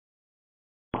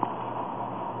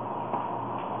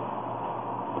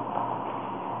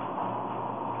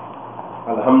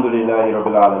Alhamdulillahi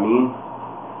Rabbil Alameen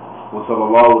wa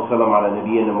sallallahu wa sallam ala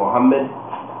nabiyyina Muhammad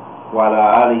wa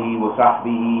ala alihi wa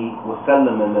sahbihi wa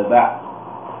sallam amma ba'd.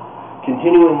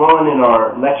 Continuing on in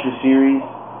our lecture series,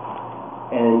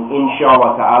 and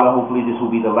inshallah ta'ala, hopefully this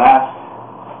will be the last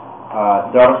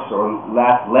dars or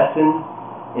last lesson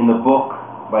in the book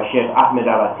by Sheikh Ahmed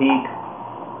entitled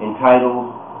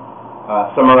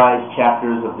Summarized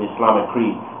Chapters of the Islamic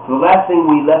Creed. So the last thing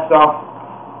we left off,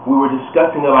 we were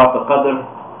discussing about the Qadr,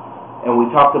 and we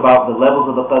talked about the levels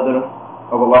of the Qadr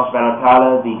of Allah subhanahu wa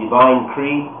ta'ala, the divine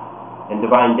creed and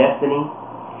divine destiny.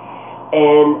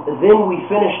 And then we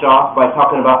finished off by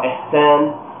talking about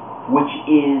ihsan, which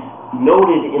is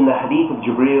noted in the Hadeeth of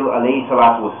Jibreel alayhi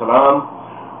salatu wasalam,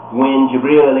 when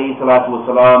Jibreel alayhi salatu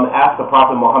wasalam asked the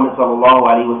Prophet Muhammad sallallahu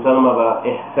alayhi wasallam about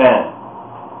ihsan.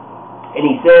 And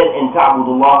he said, "In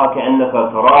ta'budu Allah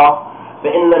ka'annaka tarah, fa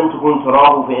in lam takun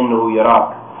tarahu fa innahu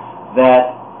yarak."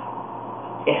 That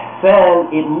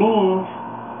ihsan, it means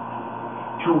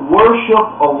to worship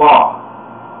Allah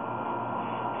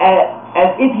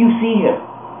as if you see Him.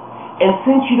 And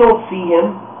since you don't see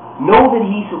Him, know that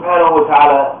He subhanahu wa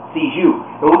ta'ala sees you.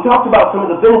 And we talked about some of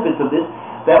the benefits of this,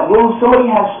 that when somebody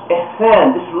has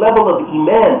ihsan, this level of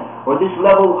iman, or this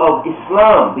level of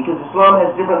Islam, because Islam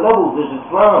has different levels. There's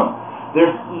Islam,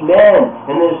 there's iman,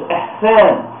 and there's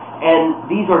ihsan. And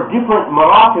these are different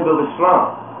maratib of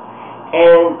Islam.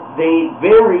 And they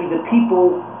vary. The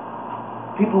people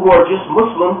who are just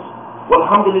Muslims, well,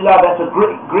 alhamdulillah, that's a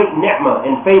great ni'mah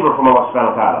and favor from Allah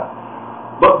subhanahu wa ta'ala.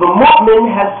 But the mu'min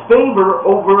has favor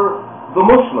over the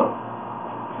Muslim.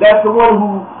 That's the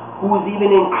one who is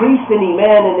even increased in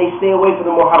iman, and they stay away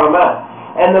from the muharramat.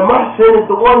 And the muhsin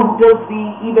is the one who does the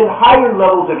even higher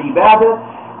levels of ibadah,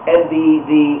 and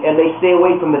they stay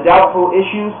away from the doubtful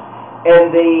issues,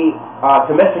 and they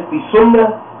tamassak bi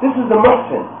sunnah. This is the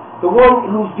muhsin, the one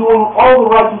who's doing all the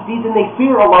righteous deeds, and they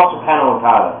fear Allah subhanahu wa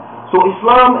ta'ala. So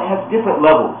Islam has different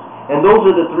levels, and those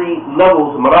are the three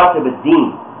levels, maratib ad-deen.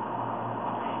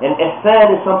 And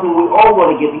ihsan is something we all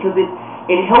want to get, because it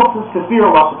helps us to fear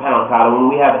Allah subhanahu wa ta'ala when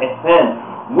we have ihsan.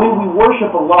 When we worship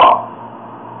Allah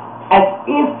as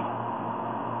if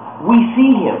we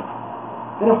see Him,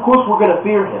 then of course we're going to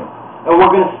fear Him, and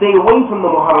we're going to stay away from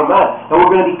the muharramat, and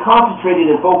we're going to be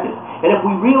concentrated and focused. And if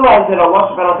we realize that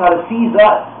Allah subhanahu wa ta'ala sees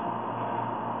us,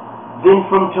 then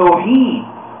from tawheed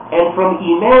and from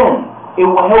iman, it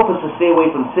will help us to stay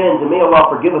away from sins. And may Allah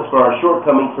forgive us for our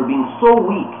shortcomings, for being so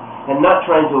weak and not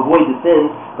trying to avoid the sins,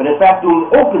 but in fact doing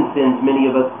open sins, many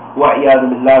of us.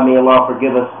 Wa'iyadu billah, may Allah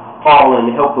forgive us all and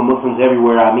help the Muslims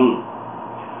everywhere, ameen.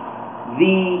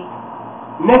 The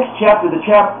next chapter, the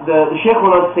Sheikh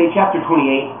went on to say, chapter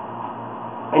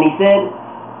 28, and he said,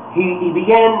 he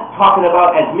began talking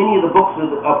about as many of the books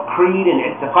of creed and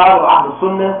i'tiqad of Ahl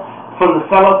Sunnah from the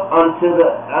Salaf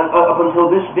up until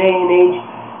this day and age,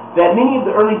 that many of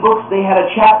the early books, they had a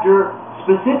chapter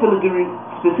specifically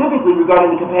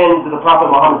regarding the companions of the Prophet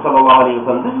Muhammad sallallahu alaihi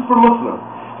wasallam. This is for Muslims.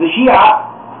 The Shia,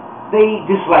 they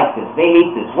dislike this. They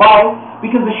hate this. Why?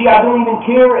 Because the Shia don't even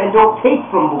care and don't take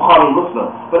from Bukhari and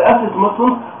Muslim. But us as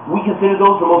Muslims, we consider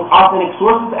those the most authentic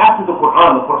sources after the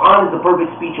Quran. The Quran is the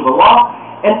perfect speech of Allah.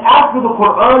 And after the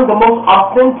Quran, the most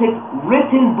authentic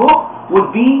written book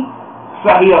would be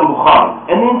Sahih al-Bukhari,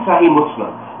 and then Sahih Muslim.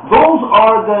 Those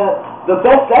are the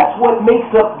best. That's what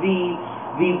makes up the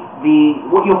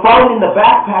what you'll find in the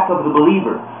backpack of the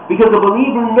believer, because the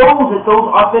believer knows that those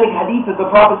authentic hadith of the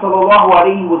Prophet sallallahu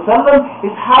alaihi wasallam is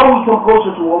how we come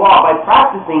closer to Allah, by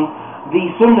practicing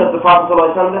the sunnah of the Prophet sallallahu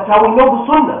alaihi wasallam. That's how we know the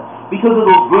sunnah, because of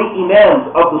those great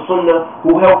imams of the sunnah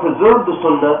who helped preserve the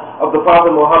sunnah of the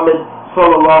Prophet Muhammad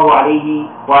sallallahu alaihi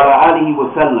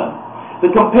wasallam. The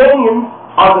companions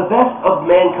are the best of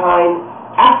mankind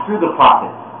after the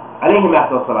prophets, alayhim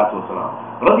after salatu wasalam,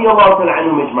 radiyallahu ta'ala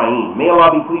anhum ajma'een. May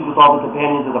Allah be pleased with all the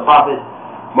companions of the Prophet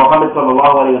Muhammad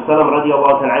sallallahu alayhi wa sallam,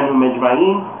 radiyallahu ta'ala anhum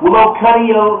ajma'een. وَلَوْ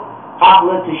كَرِيَ أَهْلَ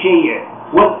تَشَيْعِ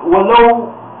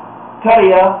وَلَوْ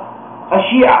كَرِيَ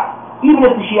أَشِيعَ. Even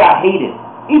if the Shia hate it,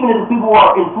 even if the people who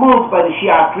are influenced by the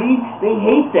Shia creed, they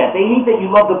hate that. They hate that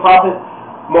you love the Prophet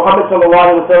Muhammad sallallahu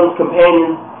alayhi wa sallam's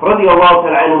companions, radiyallahu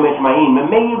ta'ala anhum ajma'een. And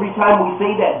may every time we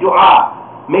say that dua,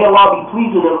 may Allah be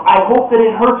pleased with them, I hope that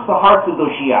it hurts the hearts of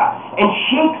those Shia and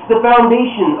shakes the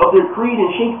foundation of their creed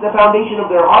and shakes the foundation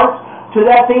of their hearts, so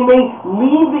that they may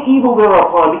leave the evil they're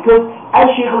upon. Because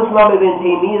as Sheikh Islam ibn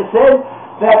Taymiyyah said,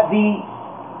 that the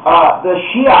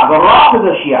Shia, the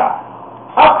Raafidah Shia,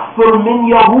 akthar min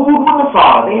Yahud wa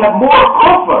Nasara, they have more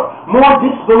kufr, more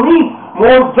disbelief,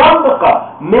 more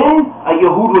zandaqa, min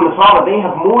Yahud wa Nasara, they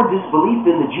have more disbelief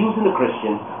than the Jews and the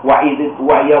Christians.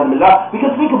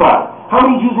 Because think about it, How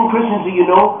many Jews and Christians do you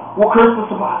know will curse the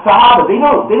Sahabah? They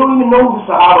don't even know who the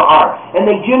Sahabah are. And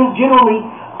they generally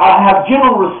have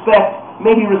general respect,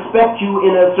 maybe respect you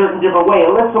in a certain different way,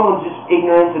 unless someone's just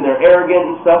ignorant and they're arrogant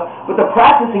and stuff. But the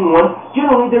practicing ones,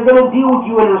 generally they're going to deal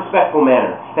with you in a respectful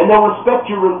manner. And they'll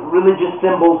respect your religious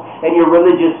symbols and your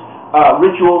religious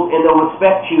rituals, and they'll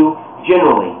respect you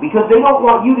generally, because they don't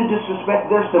want you to disrespect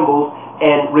their symbols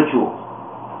and rituals.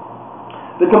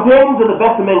 The companions of the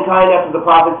best of mankind after the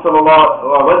Prophet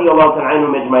radiallahu ta'ala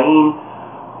anhum ajma'in,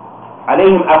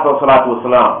 alayhim afdal salatu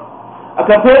wassalam. A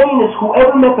companion is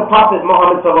whoever met the Prophet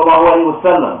Muhammad sallallahu alayhi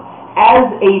wasallam as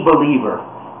a believer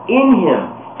in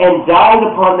him and died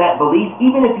upon that belief,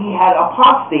 even if he had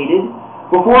apostated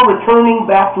before returning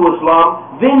back to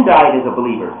Islam, then died as a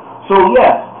believer. So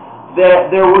yes,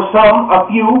 there were a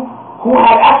few who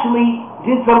had actually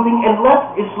did something and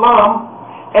left Islam,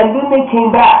 and then they came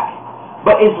back.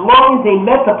 But as long as they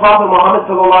met the Prophet Muhammad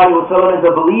sallallahu alaihi wasallam as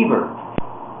a believer,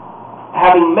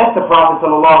 having met the Prophet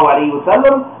sallallahu alaihi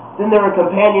wasallam, then they're a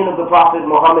companion of the Prophet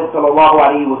Muhammad sallallahu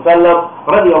alaihi wasallam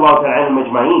radiyallahu ta'ala anhum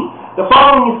ajma'in. The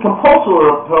following is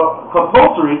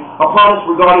compulsory upon us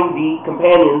regarding the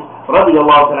companions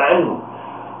radiyallahu ta'ala anhum.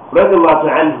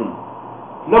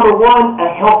 Number one, a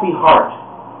healthy heart,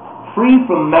 free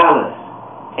from malice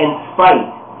and spite,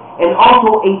 and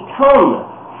also a tongue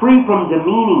free from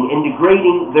demeaning and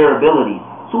degrading their abilities.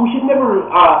 So we should never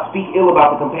speak ill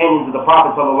about the companions of the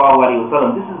Prophet sallallahu alaihi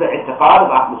wasallam. This is the i'tiqad of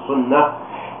Ahl Sunnah.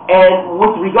 And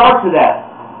with regard to that,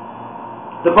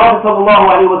 the Prophet sallallahu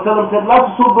alaihi wasallam said, "La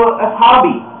tasubbu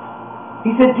ashabi."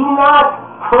 He said, "Do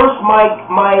not curse my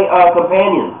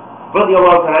companions."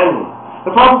 Radiyallahu ta'ala anhum.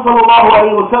 The Prophet sallallahu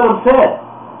alaihi wasallam said,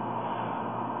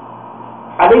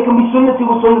 "Alaykum bi sunnati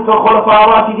wa sunnati al-khulafa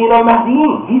ar-rashidin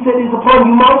al-mahdiyyin." He said, "It is upon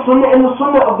you my sunnah and the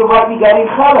sunnah of the rightly guided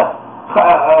Khalifah,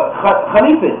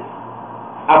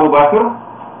 Abu Bakr,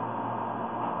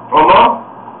 Umar,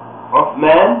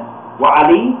 Uthman, wa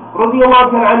Ali, radiyallahu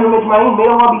ta'ala anhum ajma'in. May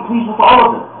Allah be pleased with all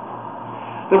of them."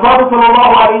 The Prophet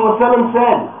sallallahu alaihi wasallam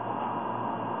said,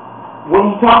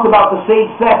 when he talked about the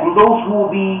saved sect and those who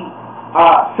will be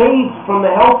saved from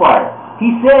the hellfire,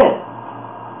 he said,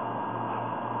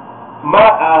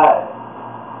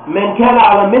 "Man kana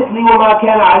ala mithli wa ma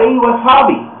kana alayhi wa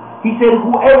ashabi." He said,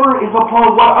 whoever is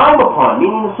upon what I'm upon,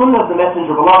 meaning the sunnah of the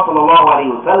Messenger of Allah sallallahu alayhi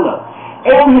wa sallam,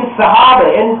 and his Sahabah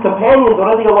and his companions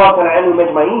radiyallahu ta'ala anhum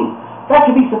ajma'in, that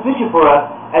should be sufficient for us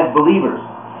as believers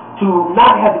to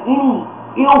not have any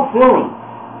ill feeling,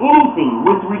 anything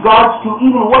with regards to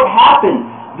even what happened,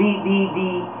 the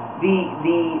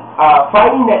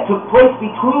fighting that took place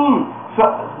between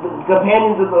the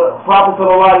companions of the Prophet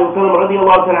sallallahu alaihi wasallam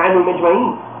radiyallahu ta'ala anhum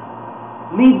ajma'in.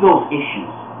 Leave those issues.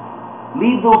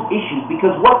 Leave those issues,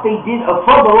 because what they did of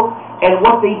fadl and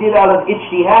what they did out of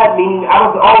ijtihad, meaning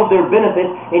out of all of their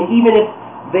benefits, and even if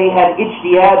they had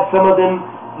ijtihad, some of them,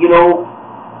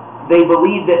 they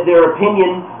believed that their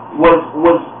opinion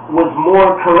was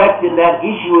more correct in that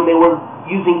issue, and they were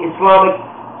using Islamic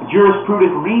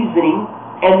jurisprudent reasoning,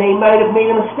 and they might have made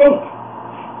a mistake.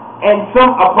 And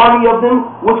a party of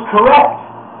them was correct,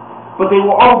 but they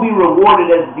will all be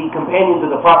rewarded as the companions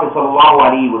of the Prophet sallallahu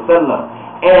alaihi wasallam.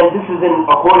 And this is in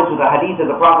accordance with the Hadeeth of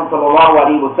the Prophet sallallahu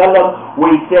alaihi wasallam,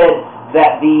 where he said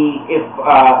that if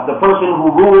the person who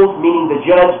rules, meaning the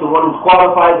judge, the one who's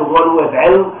qualified, the one who has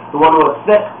ilm, the one who has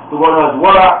fiqh, the one who has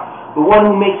wara', the one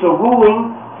who makes a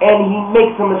ruling and he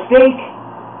makes a mistake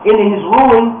in his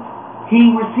ruling,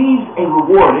 he receives a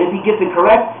reward. And if he gets it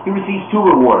correct, he receives 2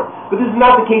 rewards. But this is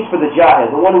not the case for the jahil,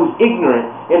 the one who's ignorant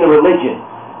in the religion.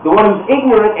 The one who's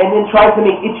ignorant and then tries to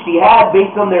make ijtihad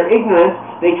based on their ignorance,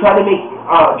 they try to make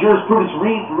jurisprudence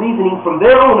reasoning from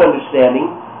their own understanding,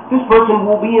 this person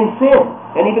will be in sin.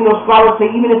 And even though scholars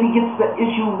say even if he gets the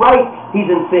issue right, he's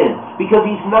in sin. Because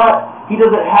he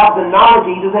doesn't have the knowledge,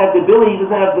 he doesn't have the ability, he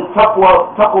doesn't have the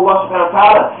taqwa subhanahu wa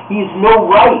ta'ala. He has no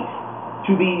right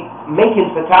to be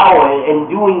making fatwa and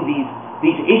doing these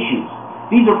issues.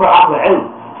 These are for Ahl Ilm.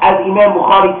 As Imam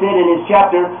Bukhari said in his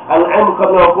chapter, Al-Ilm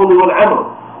qabla al-qawli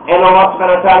wal-amr. And Allah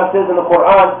subhanahu wa ta'ala says in the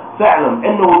Quran, فَاعْلَمْ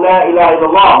إِنَّهُ لَا إِلَهَ إِلَّا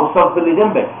اللَّهُ وَاسْتَغْفِرْ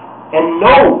لِذَنبِكَ. And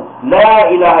know,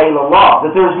 لَا إِلَهَ إِلَّا اللَّهُ,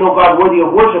 that there is no God worthy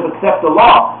of worship except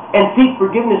Allah, and seek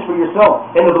forgiveness for yourself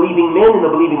and the believing men and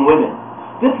the believing women.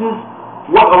 This is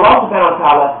what Allah subhanahu wa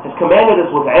ta'ala has commanded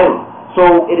us with ilm.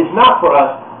 So it is not for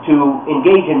us to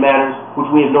engage in matters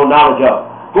which we have no knowledge of.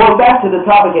 Going back to the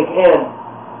topic at hand,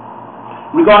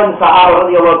 regarding the Sahabah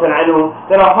radiallahu ta'ala anhum,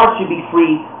 that our hearts should be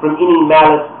free from any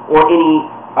malice or any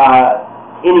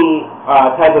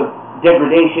type of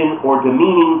degradation or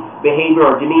demeaning behavior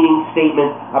or demeaning statement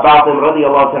about them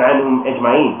radiallahu ta'ala anhum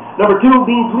ajma'in. Number 2,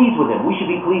 being pleased with them. We should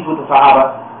be pleased with the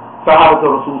Sahabah Sahabah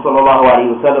Rasul sallallahu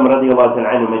alayhi wa sallam radiyallahu ta'ala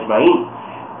anhum ajma'in.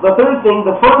 The third thing,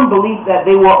 the firm belief that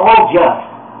they were all just.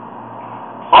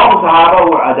 All the Sahabah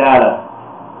were adala.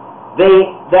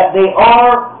 That they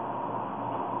are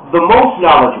the most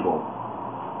knowledgeable,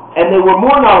 and they were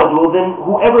more knowledgeable than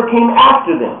whoever came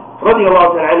after them,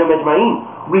 radiyallahu ta'ala anhum ajma'in,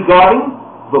 regarding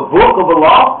the book of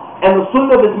Allah and the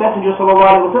sunnah of His Messenger sallallahu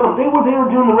alayhi wa sallam. They were there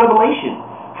during the revelation.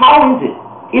 How is it,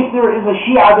 if there is a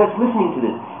Shia that's listening to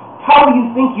this, how do you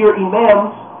think your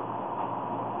Imams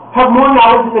have more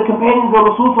knowledge than the companions of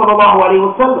Rasul sallallahu alayhi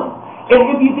wa sallam? And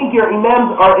if you think your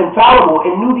Imams are infallible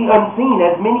and knew the unseen,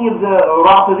 as many of the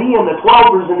Raafidah and the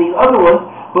Twelvers and these other ones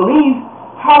believe,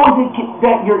 how is it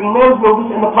that your Imams know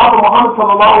this and the Prophet Muhammad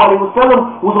sallallahu alayhi wa sallam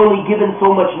was only given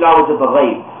so much knowledge of the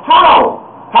ghaib? How?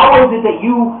 How is it that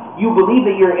you believe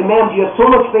that your Imams, you have so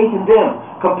much faith in them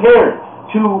compared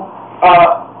to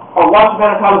Allah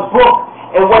subhanahu wa ta'ala's book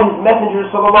and what His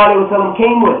Messenger sallallahu alayhi wa sallam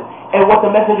came with, and what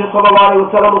the Messenger sallallahu alayhi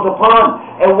wa sallam was upon,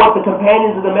 and what the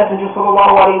companions of the Messenger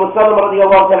sallallahu alayhi wa sallam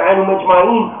radiyallahu ta'ala anhum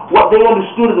ajma'in, what they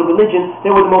understood of the religion?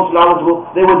 They were the most knowledgeable.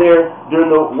 They were there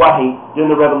during the wahi, during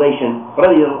the revelation,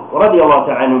 radiyallahu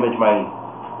ta'ala anhum ajma'in.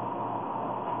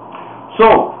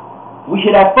 So we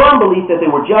should have firm belief that they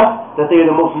were just, that they are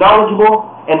the most knowledgeable,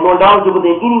 and more knowledgeable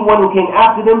than anyone who came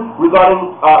after them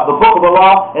regarding the book of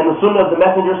Allah and the sunnah of the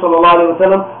Messenger sallallahu alayhi wa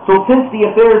sallam. So since the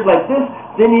affair is like this,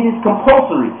 then it is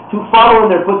compulsory to follow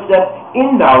in their footsteps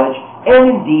in knowledge and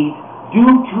in deed,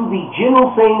 due to the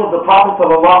general saying of the Prophet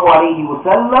sallallahu alayhi wa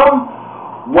sallam,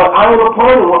 what I am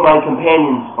upon and what my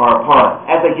companions are upon.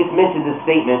 As I just mentioned, this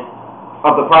statement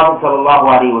of the Prophet sallallahu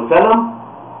alayhi wa sallam,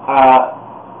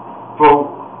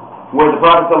 where the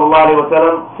Prophet sallallahu alayhi wa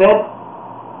sallam said,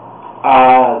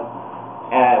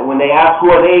 when they asked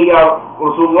who are they,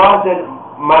 Rasulullah said,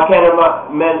 "Ma kana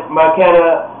man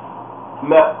kana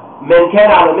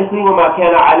ala mithli wa ma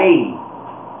kana alayhi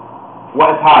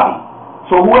wa ashabi."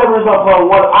 So whoever is upon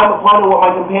what I'm upon and what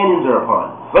my companions are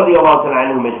upon, radiyallahu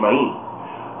ta'ala anhum ajma'in.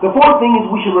 The fourth thing is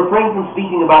we should refrain from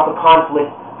speaking about the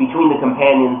conflict between the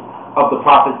companions of the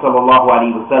Prophet sallallahu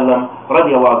alaihi wasallam,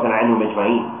 radiyallahu ta'ala anhum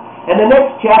ajma'in. And the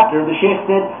next chapter, the Sheikh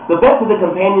said, the best of the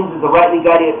companions is the rightly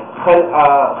guided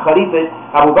Khalifah,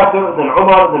 Abu Bakr, then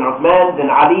Umar, then Uthman,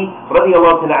 then Ali,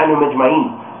 radiyallahu ta'ala anhum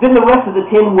ajma'in. Then the rest of the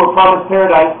 10 who were promised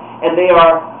paradise, and they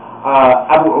are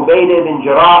Abu Ubaidah bin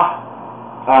Jarrah,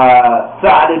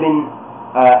 Sa'd bin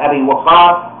Abi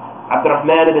Waqqas,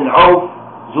 Abdurrahman bin Auf,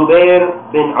 Zubair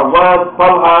bin Awad,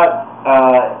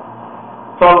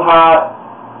 Talha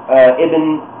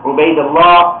ibn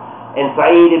Ubaidullah, and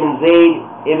Sa'id ibn Zayd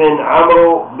ibn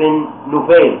Amr bin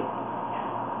Nufail.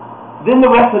 Then the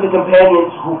rest of the companions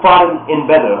who fought in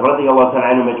Badr, radiyallahu ta'ala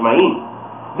anhum ajma'in.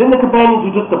 Then the companions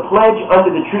who took the pledge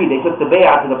under the tree, they took the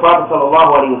bay'ah to the Prophet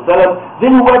sallallahu alaihi wasallam.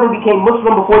 Then whoever became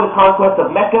Muslim before the conquest of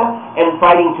Mecca and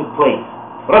fighting took place,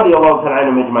 radiyallahu ta'ala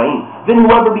anhum ajma'in. Then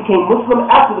whoever became Muslim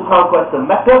after the conquest of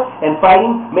Mecca and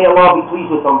fighting, may Allah be pleased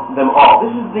with them all.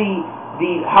 This is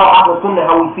how Ahl Sunnah,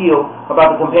 how we feel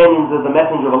about the companions of the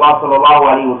Messenger of Allah sallallahu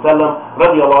alaihi wasallam,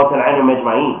 radiyallahu ta'ala anhum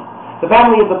ajma'in. The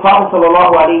family of the Prophet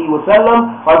sallallahu alaihi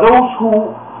wasallam are those who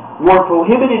were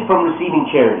prohibited from receiving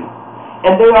charity,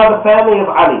 and they are the family of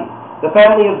Ali, the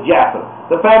family of Ja'far,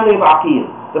 the family of Aqil,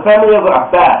 the family of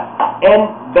Abbas, and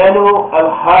Banu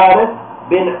al-Harith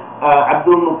bin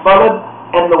Abdul Muttalib,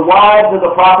 and the wives of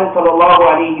the Prophet sallallahu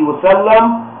alaihi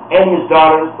wasallam and his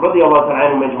daughters, radiyallahu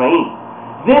ta'ala anhum ajma'in.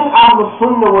 Then Ahl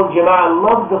Sunnah wal Jamaa't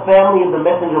loves the family of the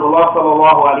Messenger of Allah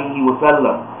sallallahu alaihi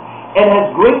wasallam, and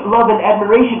has great love and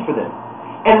admiration for them,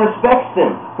 and respects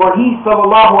them, for he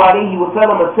sallallahu alaihi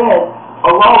wasallam has said,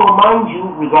 Allah reminds you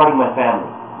regarding my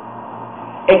family,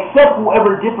 except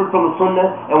whoever differed from the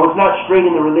Sunnah and was not straight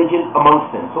in the religion amongst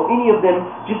them. So any of them,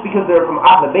 just because they're from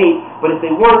Ahl Bayt, but if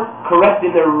they weren't correct in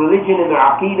their religion, in their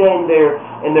aqidah,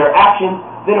 in their actions,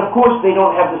 then of course they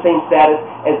don't have the same status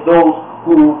as those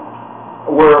who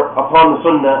were upon the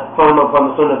Sunnah, firm upon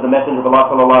the Sunnah of the Messenger of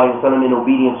Allah sallallahu alaihi wasallam in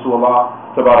obedience to Allah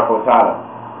tabaraka wa ta'ala.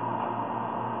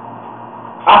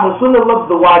 Ahl Sunnah loves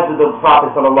the wives of the Prophet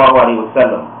sallallahu alaihi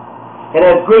wasallam and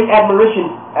has great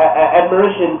admiration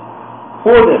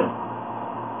for them,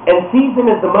 and sees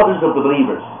them as the mothers of the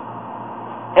believers.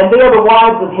 And they are the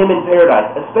wives of him in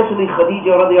paradise, especially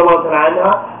Khadija radiyallahu ta'ala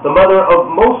anha, the mother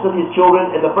of most of his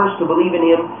children and the first to believe in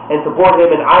him and support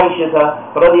him, and Aisha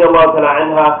radiyallahu ta'ala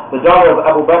anha, the daughter of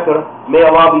Abu Bakr, may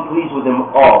Allah be pleased with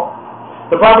them all.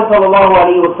 The Prophet sallallahu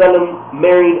alaihi wasallam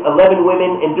married 11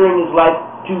 women, and during his life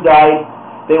 2 died.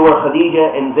 They were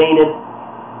Khadija and Zainab.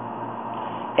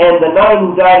 And the 9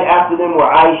 who died after them were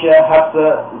Aisha,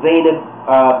 Hafsa, Zainab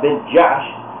bint Jahsh,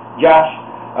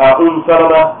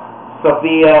 Salama,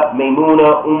 Safiya,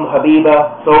 Maymuna,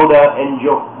 Habiba, Soda, and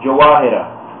Jawahira.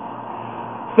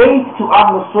 Faith to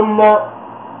Ahl Sunnah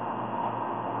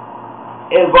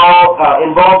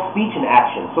involves speech and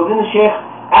action. So then the Sheikh,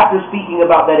 after speaking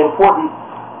about that important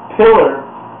pillar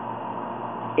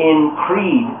in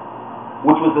creed,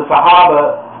 which was the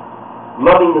Sahabah,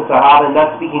 loving the Sahabah and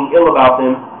not speaking ill about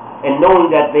them, and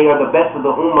knowing that they are the best of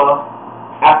the Ummah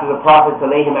after the Prophet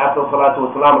alayhim after salatu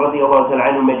wasalam radiyallahu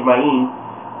ta'ala anhum ajma'een,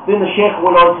 then the Sheikh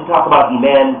went on to talk about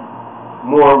Iman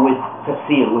more with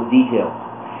tafsir, with detail.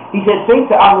 He said, faith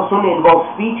to Ahl Sunnah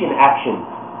involves speech and action,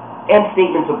 and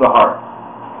statements of the heart,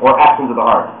 or actions of the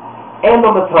heart, and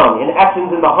on the tongue, and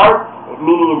actions in the heart,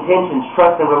 meaning intentions,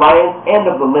 trust and reliance, and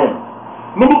of the limbs.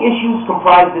 Many issues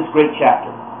comprise this great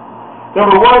chapter.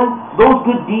 Number one, those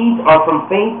good deeds are from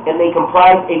faith, and they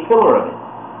comprise a pillar of it.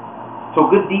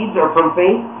 So good deeds are from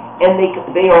faith, and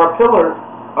they are a pillar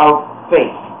of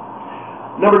faith.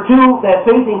 Number two, that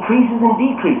faith increases and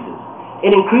decreases.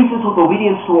 It increases with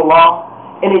obedience to Allah,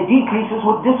 and it decreases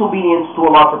with disobedience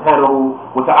to Allah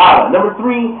subhanahu wa ta'ala. Number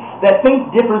three, that faith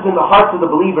differs in the hearts of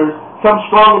the believers, some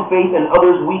strong in faith and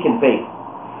others weak in faith.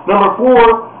 Number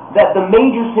four, that the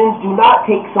major sins do not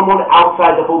take someone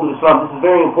outside the fold of Islam. This is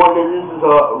very important, and this is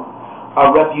a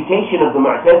refutation of the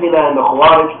Mu'tazila and the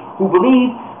Khawaarij, who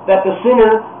believe that the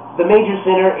sinner, the major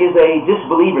sinner, is a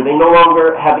disbeliever. They no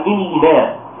longer have any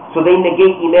Iman. So they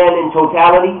negate Iman in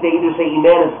totality. They either say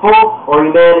Iman is full, or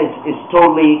Iman is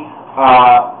totally,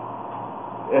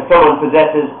 someone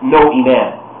possesses no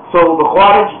Iman. So the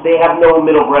Khawaarij, they have no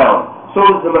middle ground. So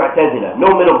does the Mu'tazila,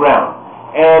 no middle ground.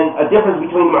 And a difference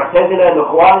between Mu'tazila and the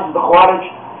Khawaarij,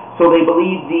 so they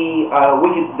believe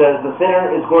the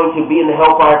sinner is going to be in the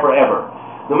hellfire forever.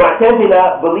 The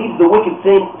Mu'tazila believes the wicked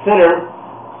sinner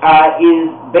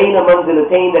is bayna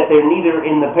manzilatayn, that they're neither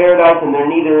in the paradise and they're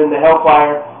neither in the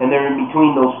hellfire, and they're in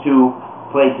between those two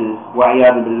places.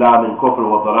 Wa'iyadu billah min kufr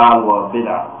wa dalal wa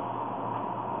bid'ah.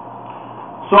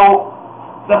 So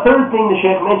the third thing the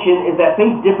Sheikh mentioned is that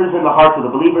faith differs in the hearts of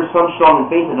the believers, some strong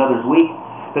in faith and others weak.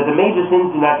 That the major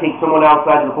sins do not take someone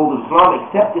outside of the fold of Islam,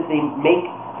 except if they make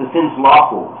the sins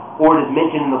lawful, or it is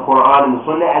mentioned in the Koran and the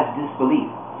Sunnah as disbelief.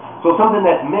 So something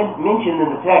that's mentioned in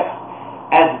the text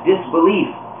as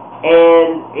disbelief,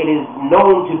 and it is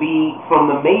known to be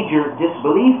from the major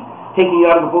disbelief, taking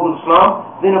you out of the fold of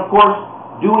Islam, then of course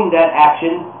doing that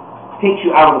action takes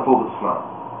you out of the fold of Islam.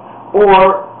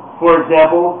 Or, for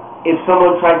example, if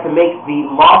someone tries to make the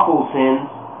lawful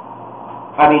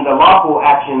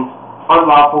actions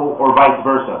unlawful, or vice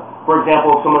versa. For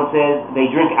example, if someone says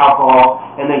they drink alcohol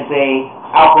and they say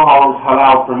alcohol is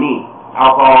halal for me,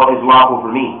 alcohol is lawful for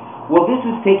me. Well, this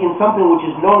is taking something which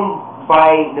is known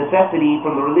by necessity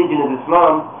from the religion of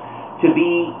Islam to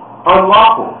be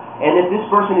unlawful. And if this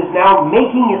person is now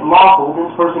making it lawful,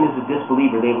 this person is a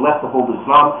disbeliever. They've left the fold of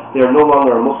Islam. They are no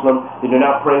longer a Muslim. They do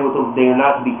not pray with them. They are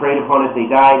not to be prayed upon if they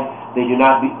died. They're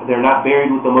not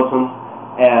buried with the Muslims,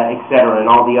 etc., and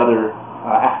all the other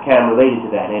ahkam related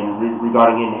to that, and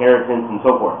regarding inheritance and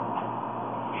so forth.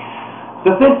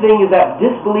 The fifth thing is that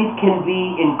disbelief can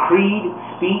be in creed,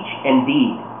 speech, and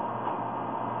deed.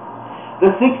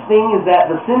 The sixth thing is that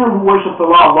the sinner who worships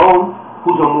Allah alone,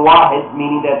 who's a muwahid,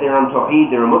 meaning that they're on tawheed,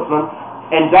 they're a Muslim,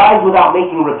 and dies without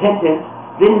making repentance,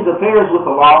 then his affairs with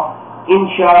Allah,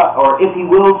 or if he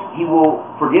wills, he will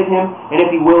forgive him, and if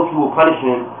he wills, he will punish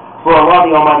him. For Allah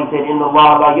the Almighty said, "Inna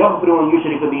Allah la yaghfiru an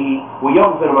yushrika bihi wa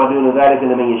yaghfiru ma duna dhalika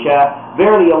liman yasha."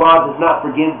 Verily Allah does not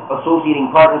forgive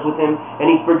associating partners with Him, and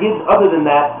He forgives other than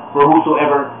that for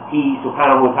whosoever He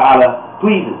subhanahu wa ta'ala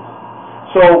pleases.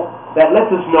 So that lets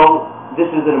us know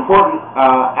this is an important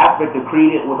aspect of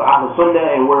creed with Ahl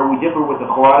Sunnah, and where we differ with the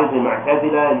Khawaarij and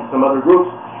Mu'tazila and some other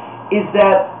groups, is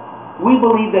that we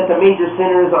believe that the major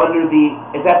sinner is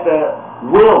at the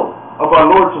will of our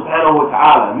Lord subhanahu wa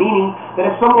ta'ala, meaning that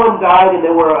if someone died and they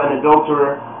were an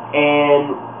adulterer, and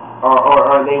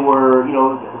or they were,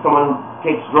 someone who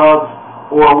takes drugs,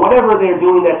 or whatever they're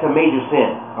doing that's a major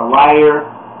sin, a liar,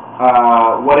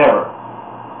 whatever,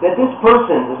 that this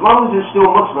person, as long as they're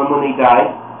still Muslim when they die,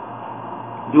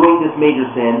 doing this major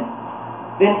sin,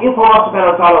 then if Allah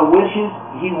subhanahu wa ta'ala wishes,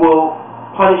 He will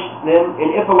punish them,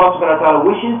 and if Allah subhanahu wa ta'ala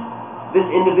wishes, this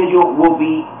individual will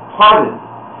be pardoned.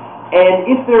 And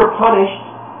if they're punished,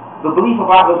 the belief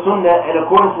of Ahl Sunnah, in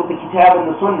accordance with the Kitab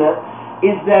and the Sunnah,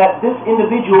 is that this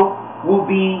individual will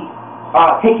be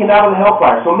taken out of the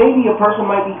hellfire. So maybe a person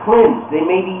might be cleansed. They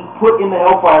may be put in the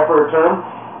hellfire for a term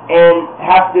and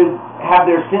have to have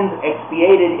their sins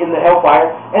expiated in the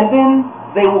hellfire, and then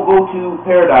they will go to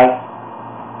paradise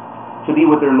to be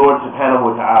with their Lord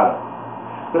subhanahu wa ta'ala.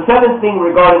 The seventh thing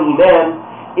regarding Imam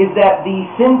is that the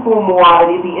sinful mu'ahid,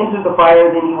 if he enters the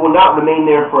fire, then he will not remain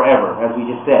there forever, as we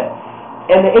just said.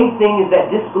 And the eighth thing is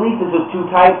that disbelief is of two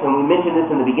types, and we mentioned this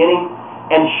in the beginning,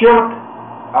 and shirk,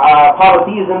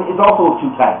 polytheism, is also of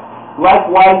two types.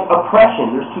 Likewise,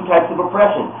 oppression. There's two types of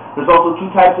oppression. There's also two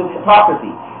types of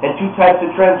hypocrisy, and two types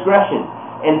of transgression,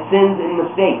 and sins and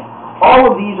mistakes. All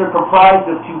of these are comprised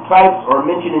of two types, or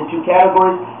mentioned in two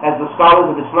categories, as the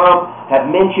scholars of Islam have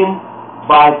mentioned,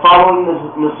 by following the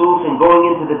nusus and going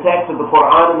into the text of the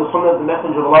Quran and the Sunnah of the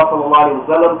Messenger of Allah sallallahu alaihi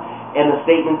wasallam, and the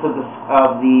statements of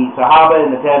the Sahabah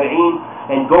and the tabieen,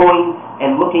 and going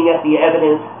and looking at the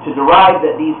evidence to derive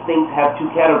that these things have two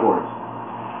categories.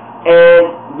 And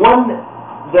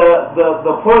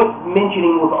the point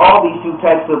mentioning with all these two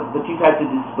types of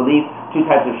disbelief, two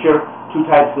types of shirk, two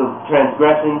types of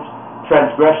transgression,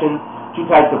 two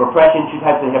types of oppression, two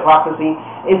types of hypocrisy,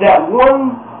 is that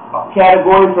one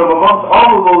category from amongst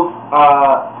all of those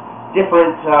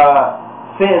different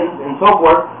sins and so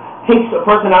forth takes a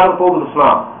person out of the fold of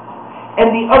Islam.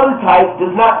 And the other type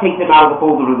does not take them out of the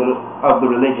fold of the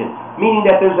religion, meaning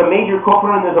that there's a major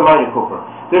kufr and there's a minor kufr.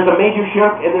 There's a major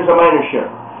shirk and there's a minor shirk.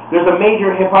 There's a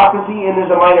major hypocrisy and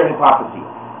there's a minor hypocrisy,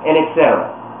 and etc.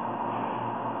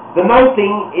 The ninth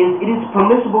thing is it is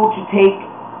permissible to take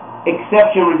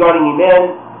exception regarding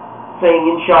Iman, saying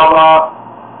Inshallah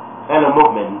and a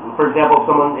mu'min. For example, if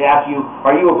someone asks you,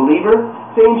 are you a believer?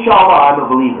 Say Inshallah, I'm a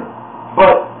believer.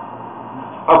 But,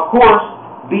 of course,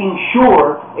 being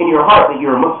sure in your heart that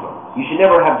you're a Muslim. You should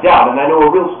never have doubt. And I know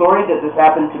a real story that this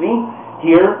happened to me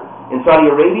here in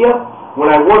Saudi Arabia when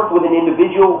I worked with an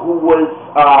individual who was,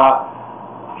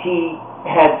 he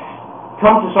had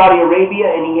come to Saudi Arabia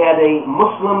and he had a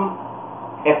Muslim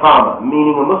iqama,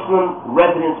 meaning a Muslim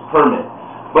residence permit.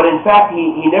 But in fact,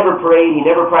 he never prayed, he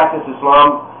never practiced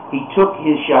Islam. He took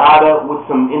his shahada with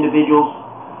some individuals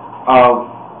of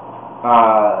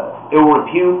ill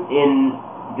repute in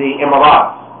the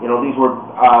Emirates. You know, these were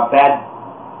bad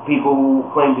people who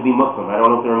claimed to be Muslim. I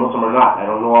don't know if they're Muslim or not. I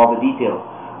don't know all the details.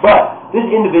 But this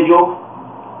individual,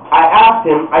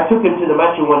 I took him to the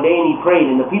masjid one day and he prayed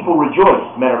and the people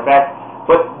rejoiced, matter of fact.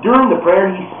 But during the prayer,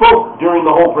 he spoke during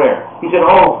the whole prayer. He said,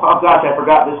 oh gosh, I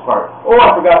forgot this part. Oh,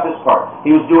 I forgot this part.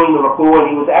 He was doing the ruku and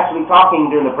he was actually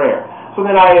talking during the prayer. So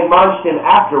then I admonished him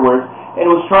afterwards and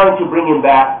was trying to bring him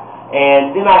back.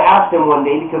 And then I asked him one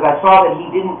day, because I saw that he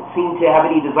didn't seem to have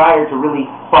any desire to really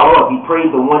follow up. He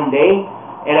prayed the one day,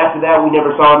 and after that we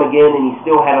never saw him again, and he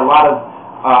still had a lot of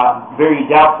very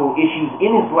doubtful issues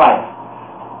in his life.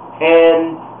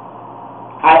 And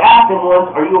I asked him once,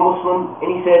 are you a Muslim?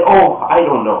 And he said, oh, I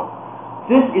don't know.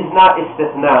 This is not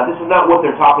istithna. This is not what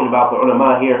they're talking about, the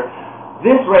ulama here.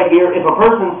 This right here, if a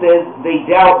person says they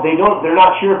doubt, they're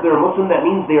not sure if they're a Muslim, that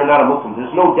means they are not a Muslim.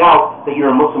 There's no doubt that you're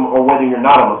a Muslim or whether you're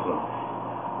not a Muslim.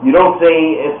 You don't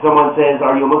say, if someone says,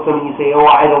 are you a Muslim, and you say, oh,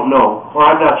 I don't know, or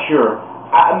I'm not sure,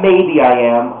 maybe I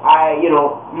am,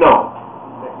 no.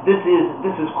 This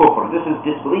is kufr, this is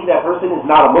disbelief. That person is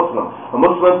not a Muslim. A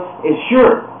Muslim is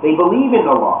sure, they believe in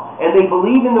Allah, and they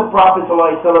believe in the Prophet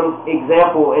ﷺ's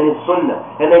example and his sunnah,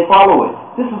 and they follow it.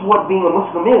 This is what being a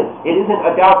Muslim is. It isn't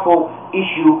a doubtful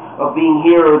issue of being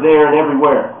here or there and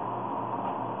everywhere.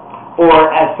 Or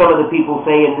as some of the people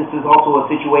say, and this is also a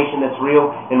situation that's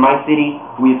real in my city,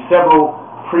 we have several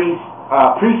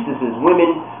priestesses,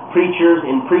 women preachers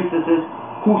and priestesses,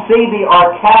 who say they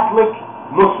are Catholic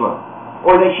Muslim,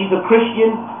 or that she's a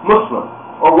Christian Muslim,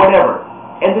 or whatever.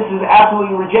 And this is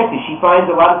absolutely rejected. She finds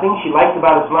a lot of things she likes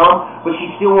about Islam, but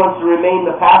she still wants to remain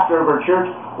the pastor of her church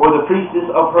or the priestess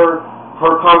of her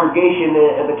congregation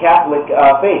in the Catholic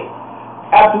faith.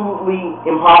 Absolutely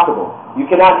impossible. You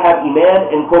cannot have Iman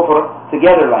and Kufr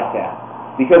together like that,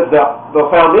 because the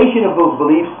foundation of those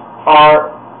beliefs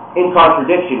are in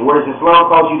contradiction. Whereas Islam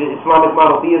calls you to Islamic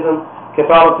monotheism,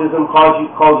 Catholicism calls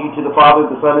you to the Father,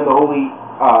 the Son, and the Holy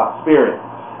Spirit,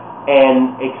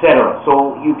 and etc.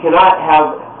 So you cannot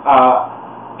have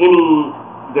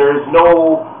there is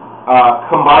no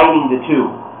combining the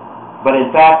two. But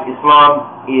in fact,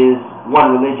 Islam is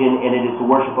one religion, and it is to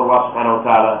worship Allah subhanahu wa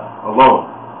ta'ala alone.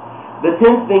 The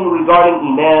 10th thing regarding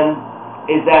Iman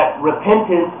is that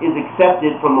repentance is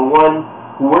accepted from the one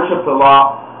who worships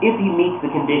Allah if he meets the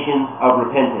conditions of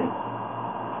repentance.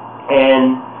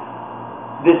 And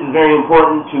this is very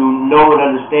important to know and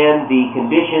understand the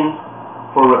conditions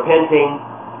for repenting,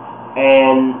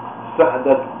 and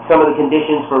some of the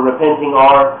conditions for repenting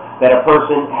are that a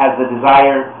person has the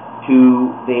desire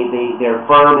they're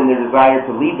firm in their desire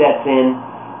to leave that sin.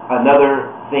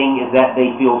 Another thing is that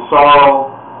they feel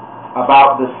sorrow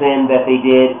about the sin that they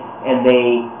did, and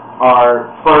they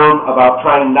are firm about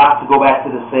trying not to go back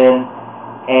to the sin.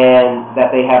 and that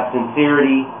they have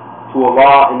sincerity to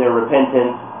Allah in their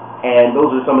repentance, and those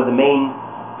are some of the main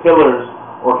pillars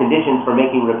or conditions for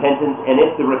making repentance. And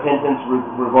if the repentance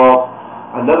revolves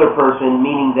another person,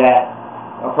 meaning that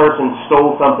a person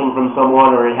stole something from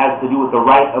someone or it has to do with the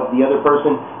right of the other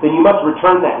person, then you must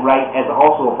return that right as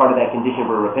also a part of that condition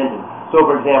for repentance. So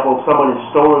for example, if someone has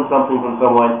stolen something from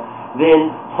someone, then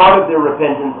part of their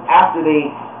repentance, after they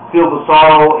feel the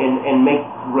sorrow and make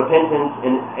repentance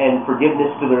and forgiveness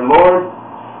to their Lord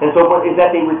and so forth, is that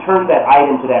they return that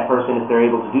item to that person if they're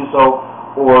able to do so,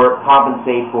 or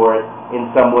compensate for it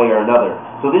in some way or another.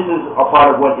 So this is a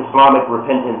part of what Islamic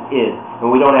repentance is,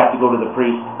 and we don't have to go to the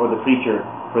priest or the preacher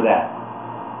for that.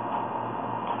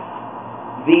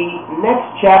 The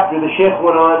next chapter, the Sheikh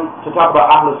went on to talk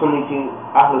about Ahl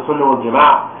Sunnah wal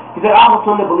Jamaa't. He said Ahl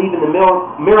Sunnah believe in the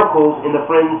miracles in the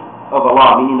friends of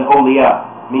Allah, meaning the awliya,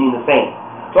 meaning the saints.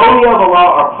 The awliya of Allah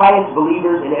are pious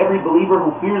believers, and every believer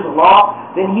who fears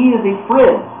Allah, then he is a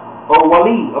friend or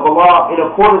wali of Allah in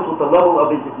accordance with the level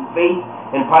of his faith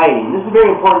and piety. And this is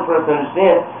very important for us to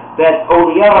understand, that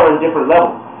awliya are in different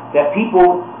levels. That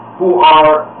people who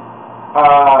are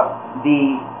the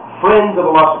friends of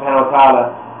Allah subhanahu wa ta'ala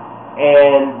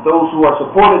and those who are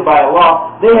supported by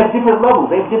Allah, they have different levels.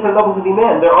 They have different levels of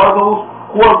iman. There are those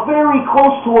who are very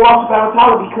close to Allah subhanahu wa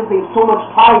ta'ala because they have so much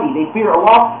piety. They fear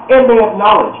Allah and they have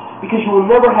knowledge. Because you will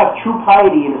never have true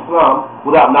piety in Islam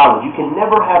without knowledge. You can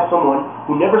never have someone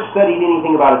who never studied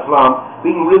anything about Islam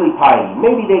being really piety.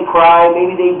 Maybe they cry,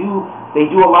 maybe they do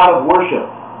a lot of worship,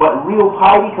 but real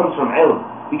piety comes from ilm.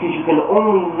 Because you can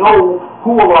only know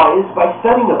who Allah is by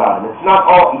studying about Him. It's not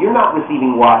all, you're not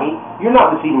receiving wahi, you're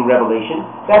not receiving revelation.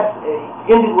 That's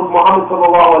ended with Muhammad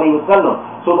sallallahu alayhi wa sallam.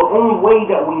 So the only way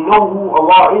that we know who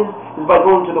Allah is by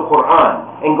going to the Koran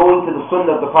and going to the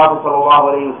Sunnah of the Prophet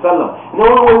sallallahu alayhi wa sallam. And the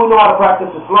only way we know how to practice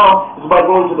Islam is by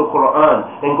going to the Koran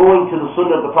and going to the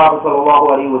Sunnah of the Prophet sallallahu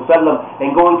alayhi wa sallam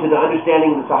and going to the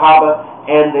understanding of the Sahabah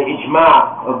and the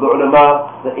ijma' of the ulama,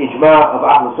 the ijma' of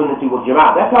Ahl Sunnah wal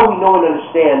Jamaa't. That's how we know and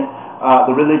understand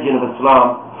the religion of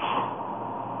Islam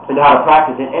and how to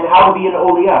practice it, and how to be an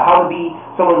awliya, how to be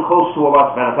someone close to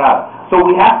Allah subhanahu wa ta'ala. So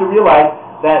we have to realize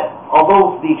that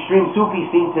although the extreme Sufis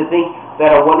seem to think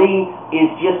that a wali is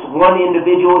just one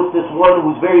individual, it's just one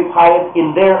who's very pious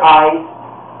in their eyes,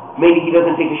 maybe he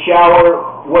doesn't take a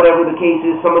shower, whatever the case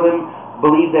is. Some of them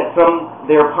believe that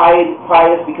they're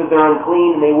pious because they're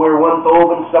unclean and they wear one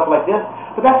thobe and stuff like this,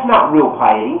 but that's not real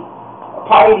piety.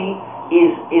 Piety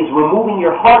is removing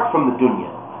your heart from the dunya.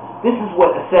 This is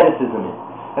what asceticism is.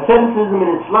 Asceticism in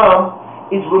Islam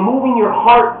is removing your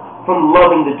heart from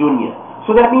loving the dunya.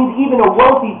 So that means even a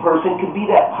wealthy person could be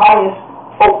that pious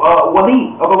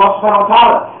wali of Allah subhanahu wa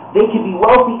ta'ala. They could be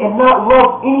wealthy and not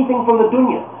love anything from the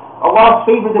dunya. Allah has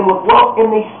favored them with wealth,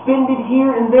 and they spend it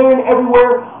here and there and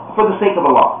everywhere for the sake of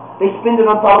Allah. They spend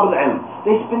it on talab al-ilm.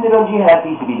 They spend it on jihad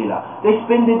fi sabilillah. They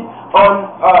spend it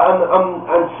on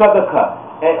sadaqah,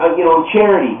 on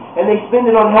charity, and they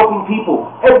spend it on helping people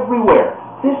everywhere.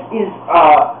 This is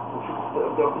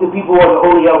the people who are the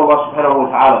awliya of Allah subhanahu wa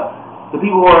ta'ala, the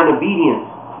people who are in obedience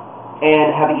and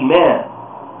have iman.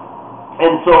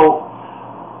 And so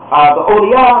the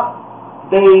awliya,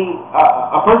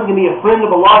 a person can be a friend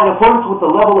of Allah in accordance with the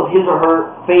level of his or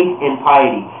her faith and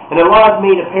piety. And Allah has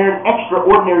made apparent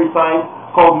extraordinary signs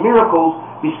called miracles,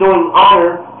 bestowing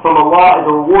honor from Allah as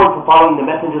a reward for following the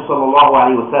Messenger sallallahu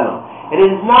alaihi wasallam. And it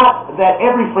is not that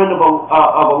every friend of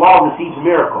Allah receives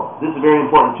miracle. This is very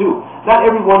important too. Not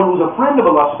everyone who is a friend of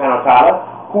Allah subhanahu wa ta'ala,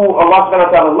 who Allah subhanahu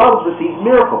wa ta'ala loves, receives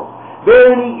miracles.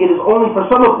 Verily, it is only for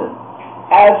some of them.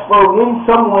 As for when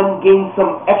someone gains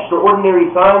some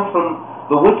extraordinary signs from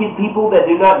the wicked people that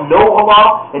do not know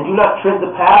Allah and do not tread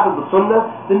the path of the Sunnah,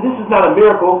 then this is not a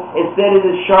miracle. Instead, it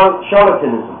is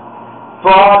charlatanism,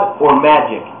 fraud, or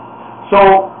magic.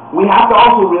 So we have to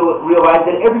also realize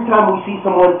that every time we see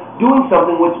someone doing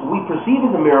something which we perceive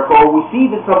as a miracle, or we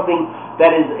see that something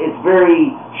that is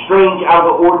very strange, out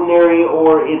of the ordinary,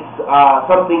 or it's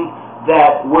something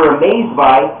that we're amazed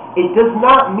by, it does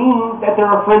not mean that they're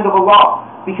a friend of Allah.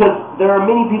 Because there are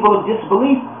many people of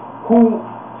disbelief who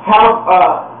have,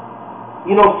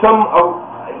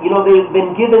 they've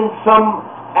been given some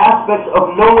aspects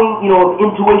of knowing, of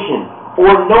intuition,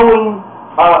 or knowing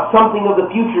something of the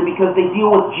future because they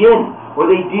deal with jinn, or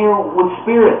they deal with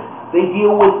spirits, they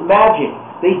deal with magic,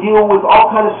 they deal with all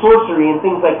kind of sorcery and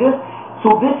things like this.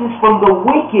 So this is from the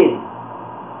wicked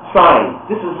signs.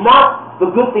 This is not the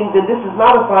good things, and this is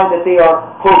not a sign that they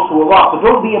are close to Allah. So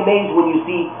don't be amazed when you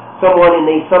see someone and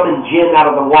they summon jinn out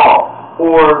of the wall,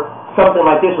 or something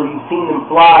like this, or you've seen them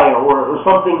fly, or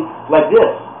something like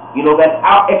this. That's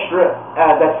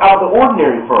out of the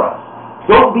ordinary for us.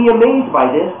 Don't be amazed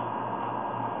by this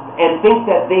and think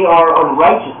that they are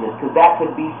unrighteousness, because that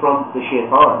could be from the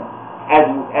shaitan. As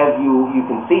you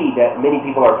can see that many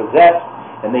people are possessed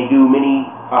and they do many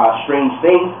strange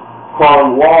things,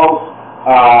 crawling walls,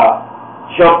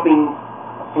 jumping,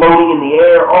 floating in the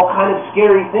air, all kind of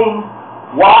scary things.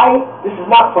 Why? This is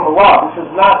not from Allah. This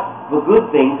is not the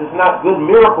good things. This is not good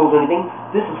miracles or anything.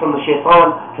 This is from the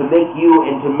shaitan to make you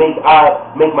and to make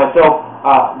myself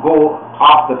go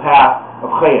off the path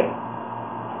of khayr.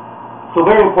 So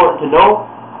very important to know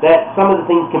that some of the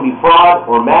things can be fraud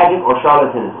or magic or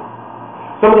charlatanism.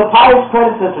 Some of the pious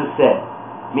predecessors said,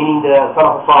 meaning the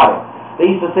Salaf Salih,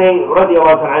 they used to say,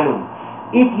 radiyallahu anhum,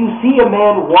 if you see a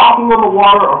man walking on the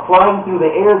water or flying through the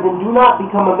air, then do not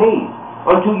become amazed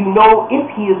until you know if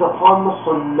he is upon the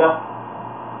sunnah,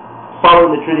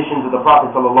 following the traditions of the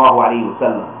Prophet sallallahu alaihi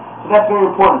wasallam. So that's very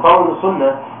important. Following the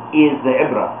sunnah is the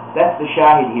ibrah. That's the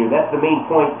shahid here. That's the main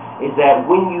point, is that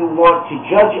when you want to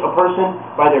judge a person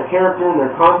by their character and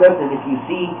their conduct, and if you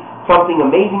see something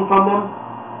amazing from them,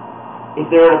 if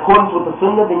they're in accordance with the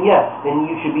sunnah, then yes, then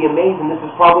you should be amazed, and this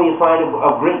is probably a sign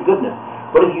of great goodness.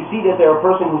 But if you see that they're a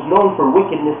person who's known for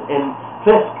wickedness and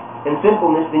fisk and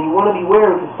sinfulness, then you want to be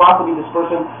wary, because possibly this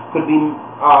person could be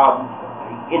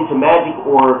into magic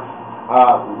or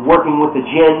working with the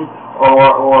jinn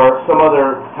or some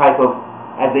other type of,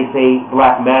 as they say,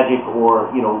 black magic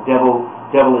or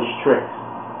devilish tricks.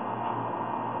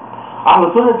 Ahl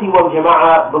Sunnah wal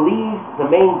Jamaa't believes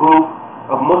the main group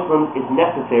of Muslims is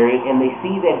necessary, and they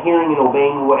see that hearing and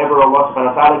obeying whatever Allah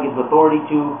subhanahu wa ta'ala gives authority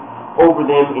to over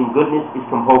them in goodness is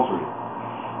compulsory.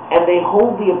 And they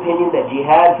hold the opinion that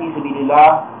jihad fi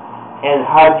sabilillah and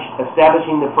hajj,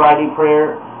 establishing the Friday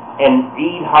prayer, and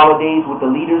Eid holidays with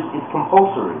the leaders is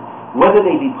compulsory, whether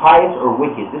they be pious or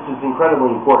wicked. This is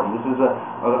incredibly important. This is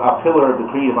a pillar of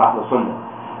the creed of Ahl Sunnah.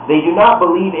 They do not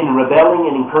believe in rebelling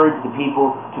and encourage the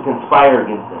people to conspire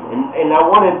against them. And I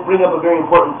want to bring up a very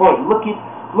important point. Look at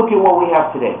what we have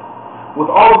today.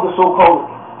 With all of the so-called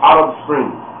Arab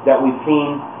Springs that we've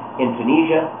seen in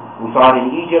Tunisia, we saw it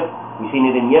in Egypt, we've seen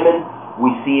it in Yemen, we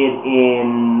see it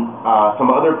in some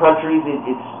other countries,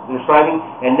 they're striving.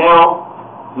 And now,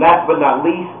 last but not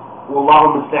least,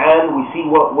 Wallahu musta'an, we see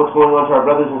what's going on to our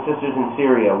brothers and sisters in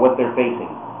Syria, what they're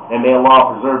facing. And may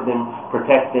Allah preserve them,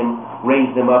 protect them, raise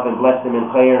them up and bless them in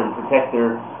khayr, and protect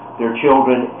their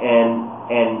children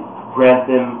and grant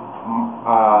them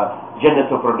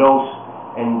Jannat al-Firdaus,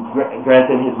 and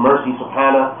grant them His mercy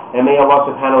subhanahu. And may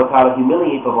Allah subhanahu wa ta'ala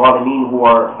humiliate the zalimeen who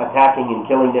are attacking and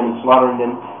killing them and slaughtering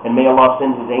them, and may Allah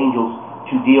send His angels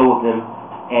to deal with them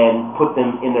and put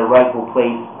them in their rightful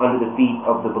place under the feet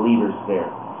of the believers there.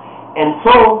 And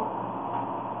so,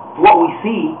 what we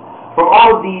see from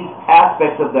all of these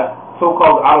aspects of the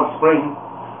so-called Arab Spring,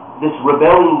 this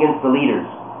rebelling against the leaders,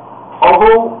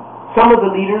 although some of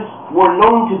the leaders were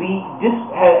known to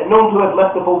have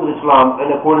left the fold of Islam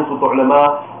in accordance with the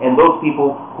ulama and those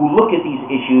people who look at these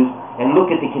issues and look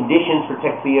at the conditions for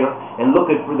takfeer and look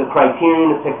at for the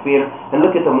criterion of takfeer and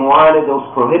look at the mu'ana, those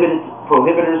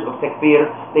prohibitors of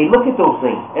takfeer. They look at those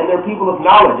things, and they're people of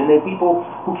knowledge, and they're people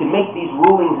who can make these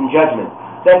rulings and judgments.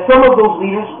 That some of those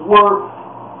leaders were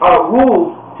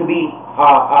ruled to be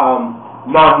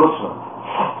non-Muslim,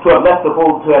 to have left the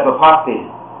fold, to have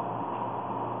apostated.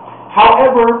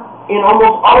 However, in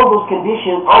almost all of those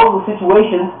conditions, all of those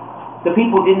situations, the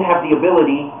people didn't have the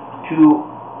ability to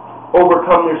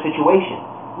overcome their situation.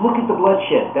 Look at the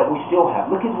bloodshed that we still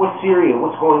have. Look at Syria,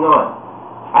 what's going on.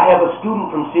 I have a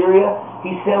student from Syria.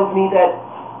 He tells me that,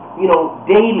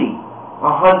 daily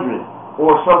 100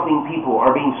 or something people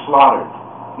are being slaughtered.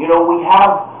 We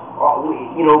have,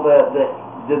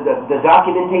 the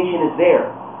documentation is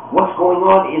there. What's going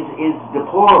on is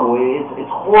deplorable. It's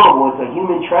horrible. It's a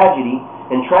human tragedy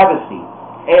and travesty.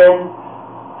 And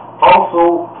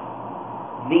also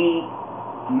the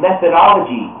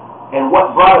methodology and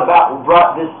what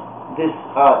brought this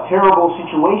terrible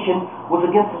situation was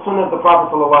against the Sunnah of the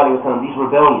Prophet ﷺ, these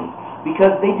rebellions,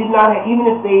 because they did not have, even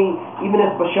if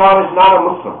Bashar is not a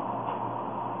Muslim,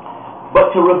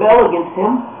 but to rebel against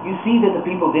him, you see that the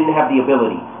people didn't have the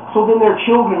ability. So then their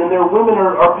children and their women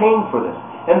are paying for this,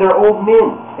 and their old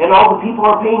men, and all the people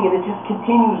are paying, and it just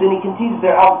continues and it continues.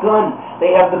 They're outgunned.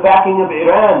 They have the backing of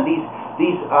Iran.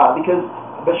 Because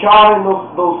Bashar and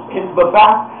those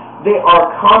Hizbah, they are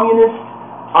communist,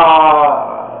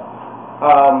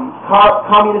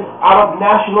 Arab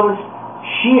nationalist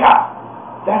Shia.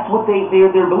 That's what their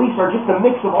beliefs are, just a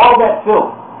mix of all that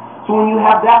filth. So when you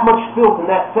have that much filth in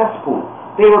that cesspool,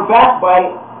 they are backed by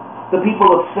the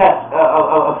people of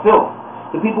filth.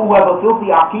 The people who have a filthy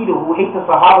aqidah, who hate the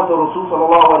Sahabah of Rasul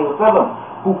sallallahu alaihi wasallam,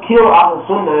 who kill Ahl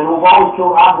Sunnah and who've always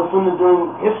killed Ahl Sunnah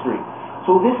during history.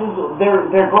 So this is,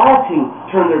 they're glad to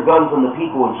turn their guns on the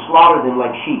people and slaughter them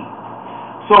like sheep.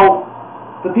 So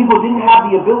the people didn't have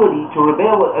the ability to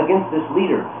rebel against this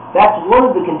leader. That's one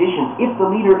of the conditions. If the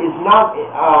leader is not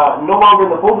no longer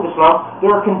in the fold of Islam,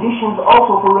 there are conditions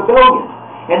also for rebellion.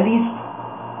 And these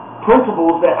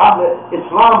principles that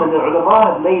Islam and the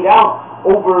ulama have laid out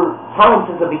over time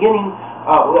since the beginning,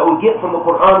 that we get from the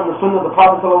Quran and the Sunnah of the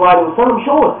Prophet ﷺ,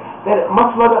 show us that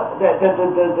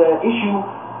the issue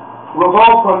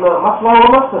revolves on the maslaha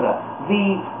wa mafsada,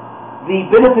 the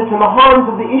benefits and the harms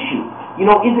of the issue. You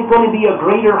know, is it going to be a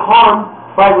greater harm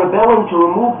by rebelling to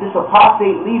remove this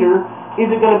apostate leader?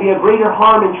 Is it going to be a greater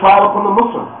harm and trial upon the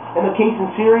Muslims? And the case in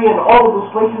Syria and all of those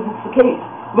places, it's the case.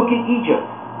 Look at Egypt.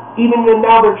 Even when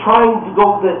now they're trying to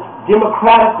go the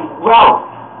democratic route.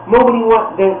 Nobody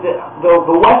wants,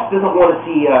 the West doesn't want to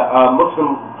see a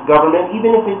Muslim government,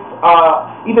 even if it's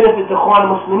Ikhwan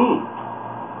Muslimin.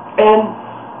 And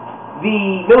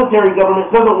the military government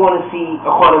doesn't want to see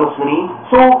Ikhwan Muslimin.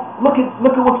 So look at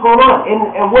what's going on.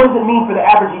 And what does it mean for the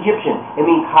average Egyptian? It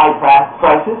means high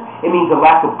prices. It means a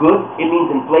lack of goods. It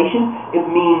means inflation. It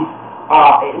means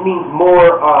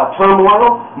more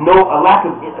turmoil. A lack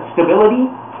of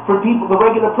stability. For people, the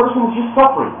regular person is just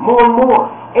suffering more and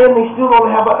more, and they still don't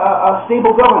have a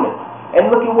stable government. And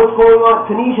look at what's going on.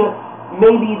 Tunisia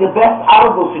may be the best out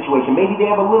of those situations. Maybe they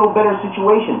have a little better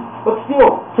situation, but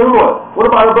still turmoil. What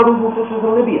about our brothers and sisters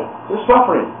in Libya? They're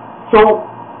suffering. So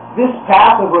this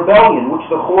path of rebellion, which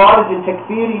the Khawaarij and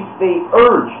Takfeer they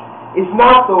urge, is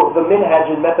not the minhaj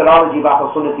and methodology of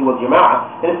Ahl Sunnah wal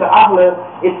Jamaa't, and it's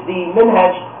the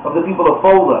minhaj of the people of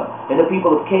Fawda and the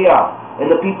people of chaos and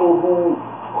the people who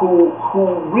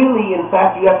really, in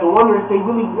fact, you have to wonder if they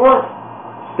really want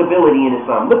stability in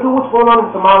Islam. Look at what's going on in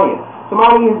Somalia.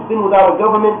 Somalia has been without a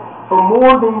government for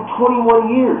more than 21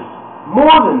 years.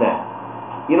 More than that.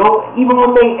 You know, even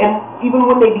when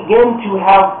they began to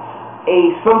have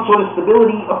some sort of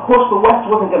stability, of course the West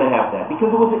wasn't going to have that,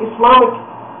 because it was an Islamic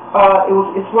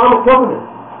government.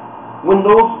 When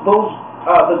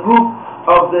the group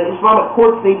of the Islamic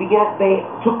courts, they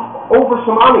took over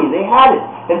Somalia. They had it.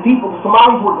 And the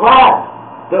Somalis were glad.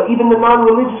 Even the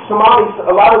non-religious Somalis,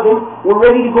 a lot of them were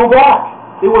ready to go back.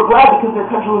 They were glad because their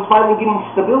country was finally getting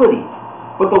stability.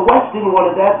 But the West didn't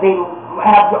want that. They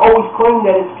have to always claim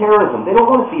that it's terrorism. They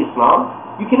don't want to see Islam.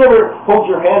 You can never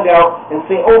hold your hand out and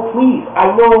say, oh, please,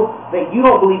 I know that you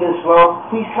don't believe in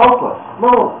Islam. Please help us.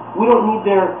 No, we don't need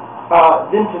them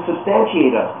to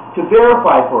substantiate us, to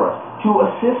verify for us, to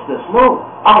assist us. No.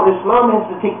 Islam has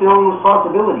to take their own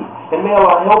responsibility. And may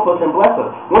Allah help us and bless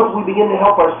us. Once we begin to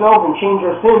help ourselves and change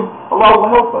our sins, Allah will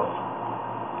help us.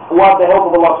 We have the help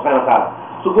of Allah subhanahu wa ta'ala.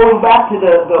 So going back to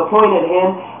the point at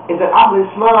hand, is that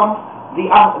Islam,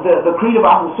 the creed of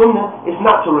Ahl Sunnah, is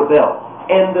not to rebel.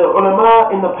 And the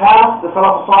ulama in the past, the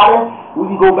Salaf Salih, we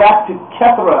can go back to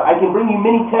Kathra. I can bring you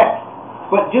many texts.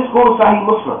 But just go to Sahih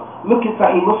Muslim. Look at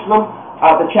Sahih Muslim,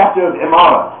 the chapter of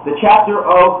Imara, the chapter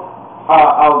of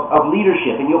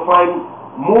leadership, and you'll find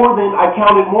I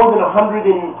counted more than 100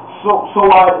 and so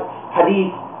odd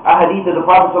hadith of the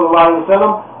Prophet ﷺ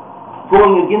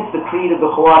going against the creed of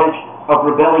the Khawarij, of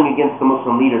rebelling against the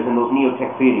Muslim leaders and those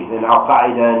neo-Takfiris and Al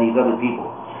Qaeda and these other people.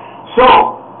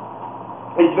 So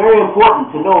it's very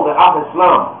important to know that Ahl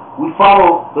Islam, we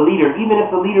follow the leader. Even if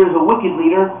the leader is a wicked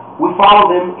leader, we follow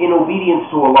them in obedience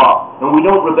to Allah, and we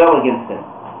don't rebel against them,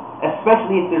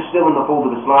 especially if they're still in the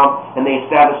fold of Islam and they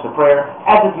establish the prayer,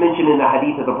 as is mentioned in the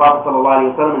Hadeeth of the Prophet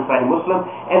ﷺ in Sahih Muslim.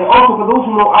 And also, for those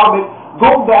who know Arabic,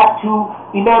 go back to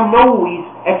Imam Nawawi's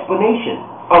explanation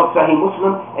of Sahih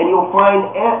Muslim, and you'll find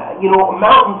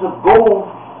mountains of gold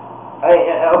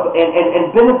and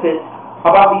benefits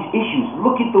about these issues.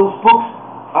 Look at those books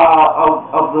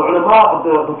of the ulama, of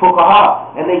the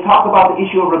fuqaha, and they talk about the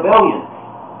issue of rebellion.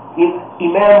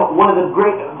 Imam, one of the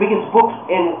biggest books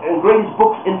and greatest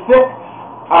books in fiqh,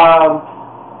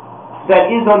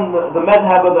 that is on the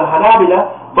madhab of the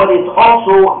Hanabila, but it's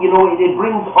also, it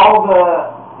brings all the,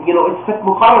 it's fiqh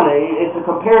muqarana, it's a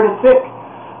comparative fiqh,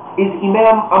 is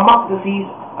Imam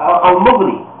al-Maqdisi's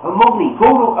al-Mughni. Go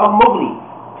to al-Mughni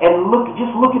and look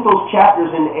at those chapters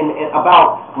and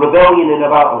about rebellion and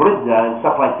about ridda and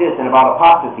stuff like this and about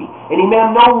apostasy. And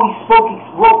Imam Nawawi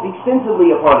wrote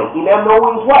extensively upon it. Imam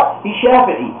Nawawi is what? He's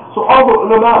Shafi'i. So all the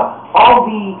ulama, all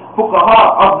the fuqaha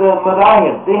of the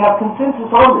madhahib, they have consensus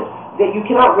on this, that you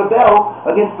cannot rebel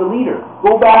against the leader.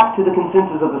 Go back to the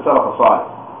consensus of the Salaf Salih.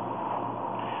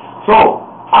 So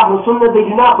Ahl Sunnah, they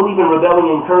do not believe in rebelling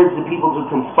and encourage the people to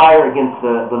conspire against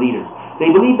the leaders. They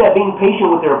believe that being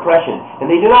patient with their oppression, and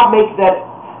they do not make that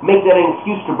make that an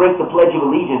excuse to break the Pledge of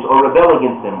Allegiance or rebel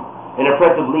against them, an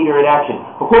oppressive leader in action.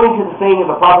 According to the saying of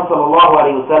the Prophet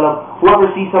ﷺ, whoever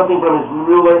sees something from his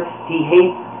ruler he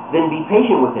hates, then be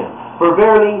patient with him. For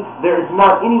verily, there is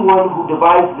not anyone who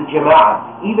divides the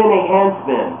Jamaa't, even a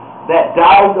handspan, that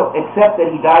dies except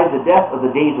that he dies the death of the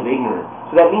days of ignorance.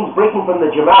 So that means breaking from the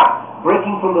Jamaa't,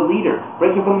 breaking from the leader,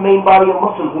 breaking from the main body of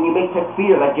Muslims. When you make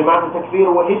Takfeer, like Jamaa't Takfeer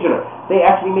or Hijra, they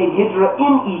actually made Hijra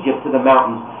in Egypt to the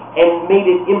mountains and made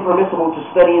it impermissible to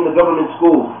study in the government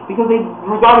schools because they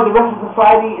regarded the rest of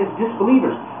society as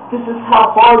disbelievers. This is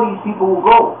how far these people will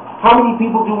go. How many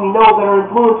people do we know that are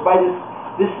influenced by this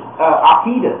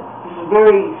Aqidah? This is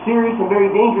very serious and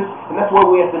very dangerous, and that's why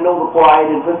we have to know the Qawaid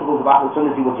and principles of Ahl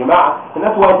Sunnah wal Jamaa't, and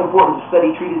that's why it's important to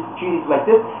study treatises like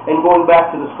this and going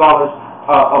back to the scholars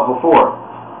of before.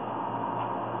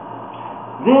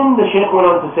 Then the Sheikh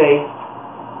went on to say,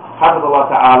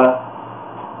 Hafidhullah Ta'ala,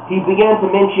 he began to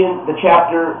mention the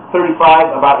chapter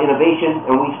 35 about innovation,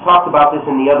 and we've talked about this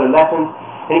in the other lessons.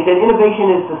 And he said innovation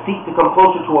is to seek to come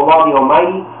closer to Allah the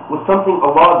Almighty with something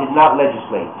Allah did not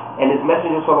legislate, and His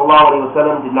Messenger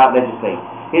ﷺ did not legislate.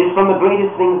 It is from the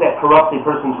greatest things that corrupt a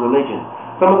person's religion.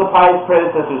 Some of the pious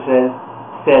predecessors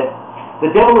said, the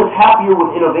devil is happier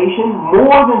with innovation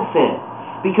more than sin,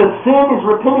 because sin is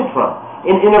repented from,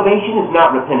 and innovation is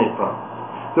not repented from.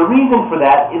 The reason for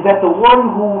that is that the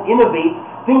one who innovates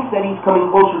thinks that he's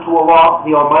coming closer to Allah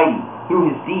the Almighty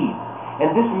through his deeds,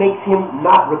 and this makes him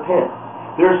not repent.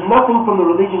 There is nothing from the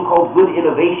religion called good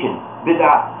innovation,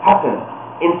 bid'ah hasana.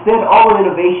 Instead, all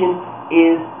innovation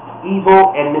is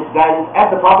evil and misguidance,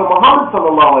 as the Prophet Muhammad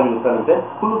ﷺ said,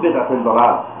 kullu bid'atin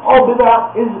dalal. All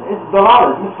bid'ah is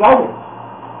dalal, is misguidance,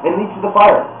 and leads to the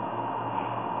fire.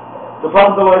 The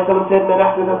Prophet ﷺ said, man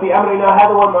ahdatha fi amrina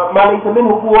hadha wa ma laysa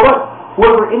minhu fahuwa rad.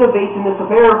 Whoever innovates in this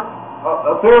affair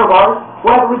of ours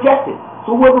will have it rejected.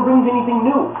 So whoever brings anything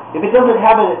new, if it doesn't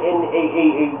have a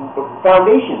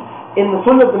foundation in the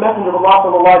Sunnah of the Messenger of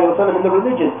Allah ﷺ, in the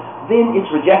religion, then it's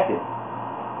rejected.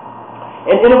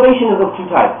 And innovation is of two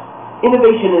types.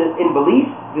 Innovation is in belief.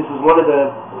 This is one of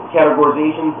the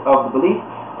categorizations of the belief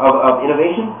of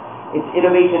innovation. It's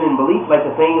innovation in belief, like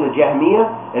the saying of the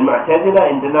Jahmiyyah and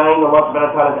Mu'tazila in denying Allah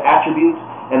subhanahu wa ta'ala's attributes,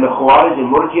 and the Khawaarij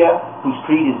and Murji'ah, whose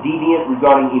creed is deviant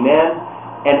regarding Iman,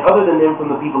 and other than them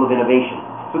from the people of innovation.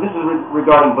 So this is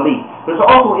regarding belief. There's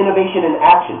also innovation in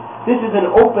action. This is an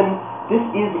open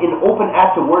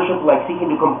act of worship, like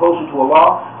seeking to come closer to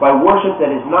Allah by worship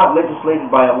that is not legislated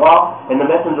by Allah and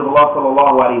the Messenger of Allah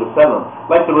sallallahu alaihi wasallam.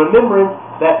 Like the remembrance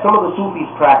that some of the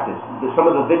Sufis practice, some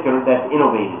of the dhikr that's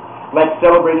innovated, like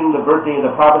celebrating the birthday of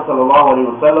the Prophet sallallahu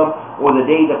alaihi wasallam, or the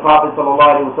day the Prophet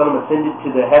sallallahu alaihi wasallam ascended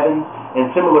to the heavens, and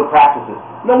similar practices.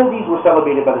 None of these were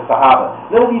celebrated by the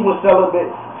Sahabah. None of these were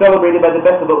celebrated by the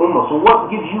best of the Ummah. So what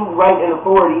gives you right and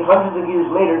authority hundreds of years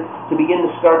later to begin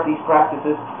to start these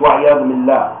practices? Wa'iyadhu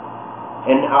billah.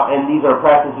 And these are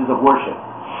practices of worship.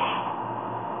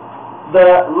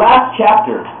 The last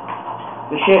chapter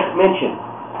the Sheikh mentioned,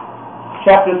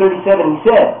 chapter 37, he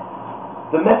said,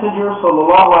 the Messenger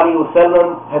sallallahu alaihi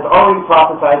wasallam has already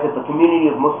prophesied that the community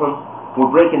of Muslims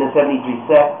will break into 73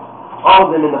 sects, all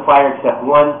of them in the fire except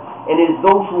one, and it is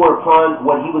those who are upon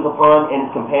what he was upon and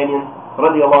his companions,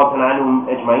 radiyallahu ta'ala anhum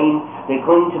ajma'in. They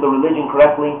cling to the religion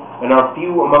correctly and are few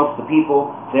amongst the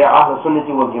people. They are Ahl Sunnah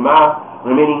wal Jamaa't,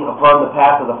 remaining upon the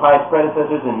path of the pious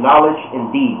predecessors in knowledge and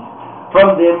deeds.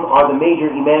 From them are the major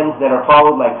Imams that are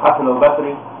followed, like Hasan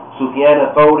al-Basri, Sufyan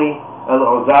al-Thawri,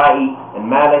 al-Auza'i, and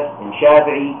Malik, and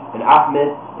Shafi'i, and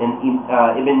Ahmed, and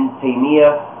Ibn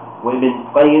Taymiyyah, Ibn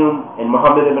Qayyim, and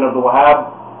Muhammad ibn Abdul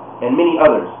Wahhab, and many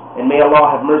others. And may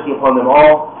Allah have mercy upon them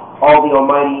all. Allah the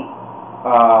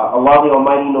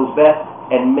Almighty knows best,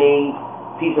 and may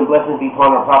peace and blessings be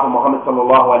upon our Prophet Muhammad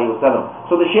sallallahu alaihi wasallam.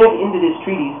 So the Sheikh ended his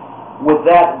treatise with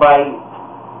that by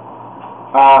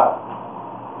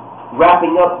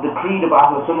wrapping up the creed of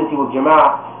Ahl Sunnah wal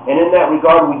Jamaa't. And in that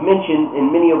regard, we've mentioned in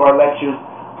many of our lectures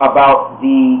about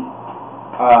the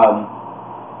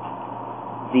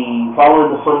following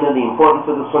the Sunnah, the importance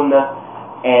of the Sunnah,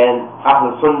 and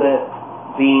Ahl Sunnah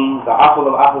being the asl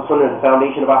of Ahl Sunnah, the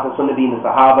foundation of Ahl Sunnah being the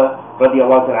Sahabah,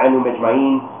 radiyallahu ta'ala anhum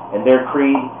ajma'in, and their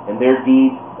creed, and their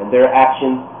deeds, and their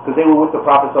actions, because they were with the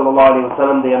Prophet sallallahu alaihi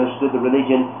wasallam. They understood the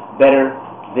religion better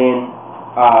than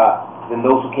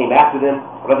those who came after them,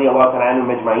 radiyallahu ta'ala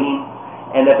anhum ajma'in,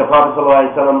 and that the Prophet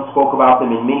sallallahu alaihi wasallam spoke about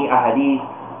them in many ahadith,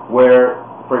 where,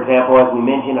 for example, as we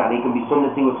mentioned, alaykum bi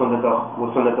sunnati wa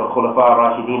sunnat al-khulafa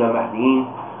ar-rashidin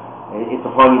al-mahdiyin. It's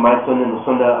upon you my sunnah and the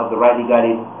sunnah of the rightly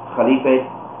guided Khalifa.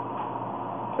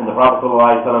 And the Prophet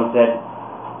ﷺ said,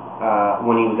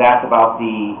 when he was asked about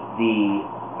the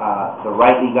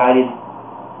rightly guided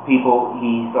people,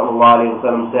 he sallallahu alayhi wa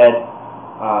sallam said,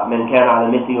 "Man kana ala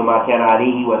mithli wa ma kana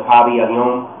alayhi wa ashabi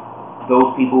al-yawm,"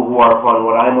 those people who are upon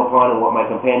what I am upon and what my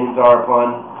companions are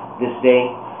upon this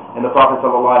day. And the Prophet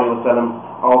sallallahu alayhi wa sallam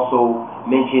also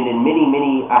mentioned in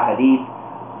many ahadith.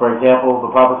 For example,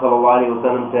 the Prophet sallallahu alayhi wa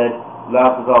sallam said,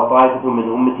 "La tazal ta'ifatun min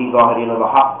ummati zahirin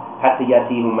al-haqq hatta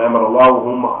yatihum amr Allah wa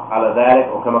hum ala dhalik,"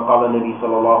 or kama qala Nabi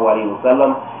sallallahu alayhi wa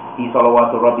sallam. He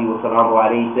salawatu rabbi wa salamu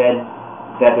alayhi said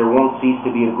that there won't cease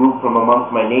to be a group from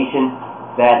amongst my nation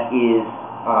that is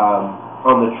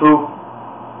on the truth.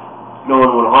 No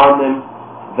one will harm them,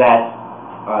 that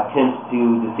attempts to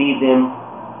deceive them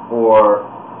or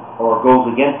goes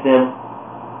against them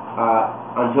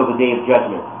until the day of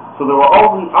judgment. So there will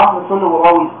always, Ahl Sunnah will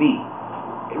always be,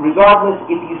 regardless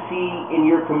if you see in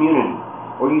your community,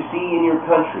 or you see in your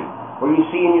country, or you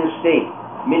see in your state,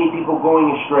 many people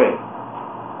going astray,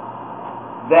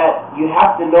 that you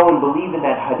have to know and believe in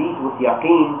that hadith with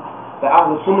yaqeen, that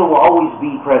Ahl Sunnah will always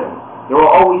be present. There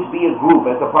will always be a group,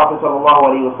 as the Prophet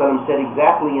ﷺ said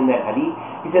exactly in that hadith.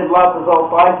 He said, "La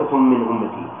tazal ta'ifatun min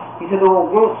ummati." He said, there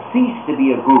won't cease to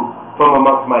be a group from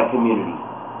amongst my community.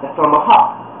 That's on the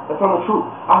haqq. That's on the truth.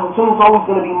 Ahl Sunnah is always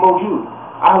going to be mawjood.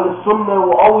 Ahl Sunnah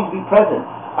will always be present.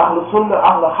 Ahl Sunnah,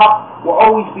 Ahl Haqq will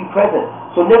always be present.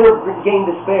 So never gain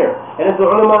despair. And as the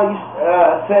ulama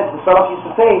said, the Salaf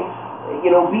used to say,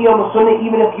 be on the Sunnah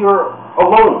even if you're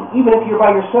alone, even if you're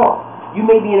by yourself. You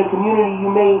may be in a community,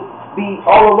 you may be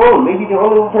all alone. Maybe the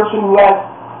only person who has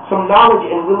some knowledge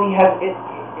and really has it,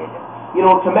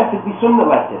 domestically Sunnah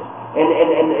like this,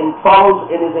 and follows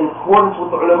and is in accordance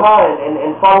with the ulama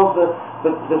and follows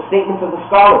the statements of the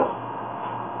scholars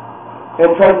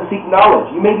and tries to seek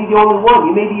knowledge. You may be the only one.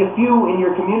 You may be a few in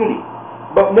your community,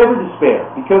 but never despair,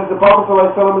 because the Prophet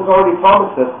ﷺ has already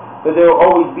promised us that they will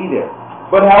always be there.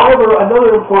 But however,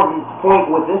 another important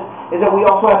point with this is that we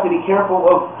also have to be careful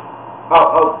of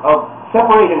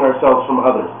separating ourselves from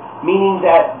others, meaning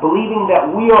that believing that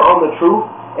we are on the truth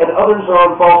and others are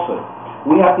on falsehood.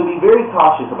 We have to be very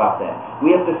cautious about that.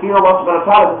 We have to fear Allah subhanahu wa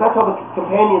ta'ala, because that's how the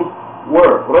companions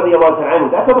were, radiyallahu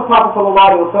anhu. That's how the Prophet sallallahu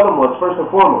alayhi wa sallam was, first and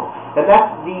foremost. And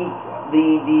that's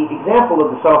the example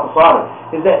of the Salaf Salih,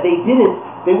 is that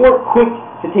they weren't quick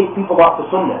to take people off the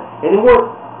Sunnah, and they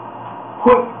weren't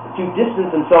quick to distance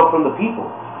themselves from the people,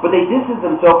 but they distanced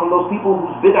themselves from those people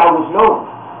whose bid'ah was known.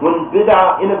 When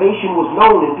bid'ah innovation was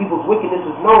known and people's wickedness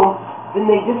was known, then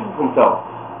they distanced themselves.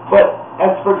 But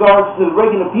as regards to the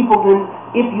regular people, then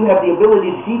if you have the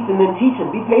ability to teach them, then teach them.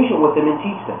 Be patient with them and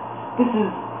teach them. This is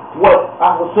what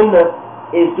Ahl Sunnah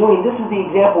is doing. This is the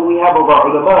example we have of our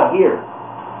ulama here.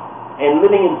 And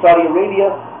living in Saudi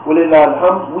Arabia, walillah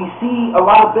alhamd, we see a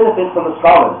lot of benefit from the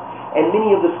scholars. And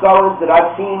many of the scholars that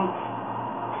I've seen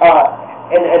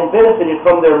and benefited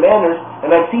from their manners,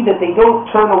 and I see that they don't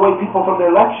turn away people from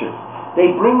their lectures.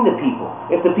 They bring the people.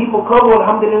 If the people come, well,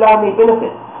 alhamdulillah, they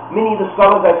benefit. Many of the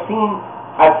scholars I've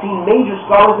seen major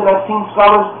scholars, and I've seen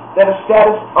scholars that are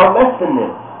status are less than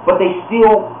them, but they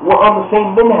still were on the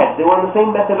same minhaj. They were on the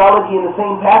same methodology and the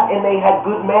same path, and they had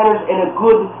good manners and a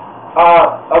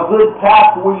good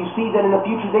path where you see that in the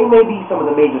future they may be some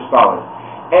of the major scholars.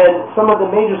 And some of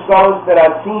the major scholars that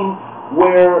I've seen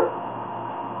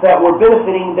that were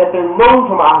benefiting, that they're known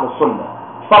from Ahl Sunnah,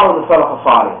 following the Salaf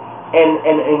Salih,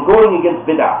 and going against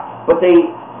bid'ah. But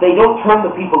they don't turn the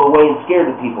people away and scare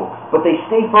the people, but they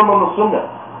stay firm on the Sunnah.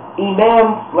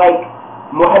 Imams like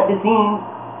Muhaddithin,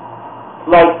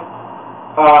 like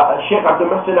Sheikh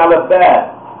Abdul Muhsin al-Abbad,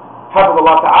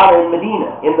 Hafidhullah Ta'ala in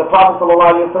Medina, in the Prophet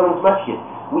ﷺ's masjid.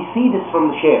 We see this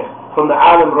from the Sheikh, from the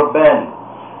Alim Rabbani.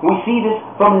 We see this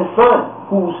from his son,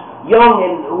 who's young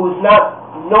and who's not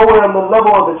nowhere on the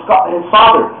level of his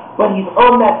father, but he's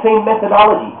on that same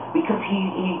methodology, because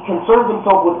he concerns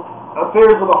himself with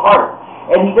affairs of the heart,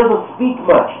 and he doesn't speak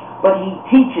much, but he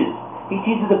teaches. He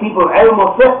teaches the people ilm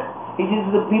wa fiqh. He teaches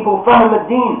the people fahm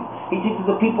ad-din. He teaches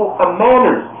the people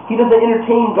manners. He doesn't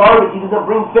entertain garbage. He doesn't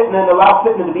bring fitna and allow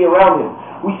fitna to be around him.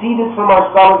 We see this from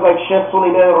our scholars like Sheikh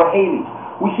Sulaiman al-Rahili.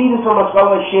 We see this from our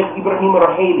scholars like Sheikh Ibrahim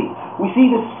al-Rahili. We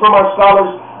see this from our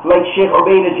scholars like Sheikh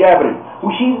Ubaid al-Jabri.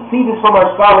 We see this from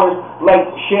our scholars like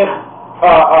Sheikh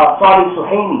Salih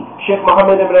Suhaimi, Sheikh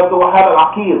Muhammad ibn Abdul Wahhab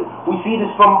al-Aqil. We see this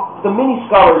from the many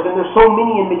scholars, and there's so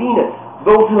many in Medina,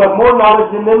 those who have more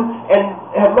knowledge than them and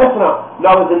have less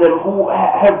knowledge than them, who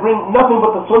have bring nothing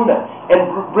but the Sunnah and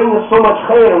bring us so much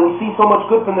khair, and we see so much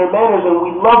good from their manners, and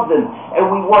we love them, and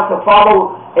we want to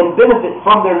follow and benefit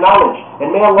from their knowledge.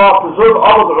 And may Allah preserve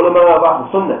all of the ulama of Ahl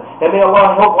Sunnah, and may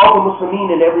Allah help all the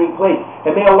Muslimin in every place,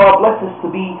 and may Allah bless us to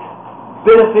be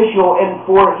beneficial and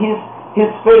for His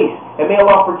face, and may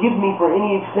Allah forgive me for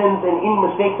any sins and any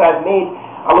mistakes I've made.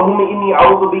 Allahumma inni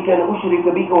a'udhu bika an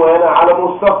ushrika bika wa ana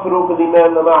a'lamu astaghfiruka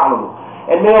bima lam a'lamu.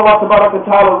 And may Allah Tabaraka wa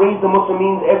Ta'ala raise the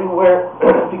Muslims everywhere,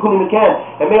 fi kulli makan.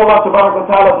 And may Allah Tabaraka wa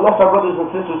Ta'ala bless our brothers and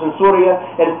sisters in Syria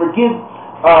and forgive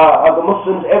the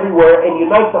Muslims everywhere and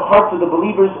unite the hearts of the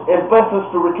believers and bless us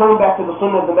to return back to the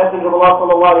Sunnah of the Messenger of Allah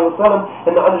sallallahu alaihi wasallam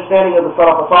and the understanding of the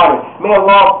Salaf Salih. May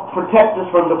Allah protect us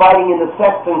from dividing into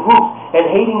sects and groups and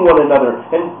hating one another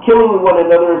and killing one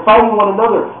another and fighting one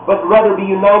another, but rather be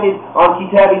united on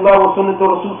Kitabillah wa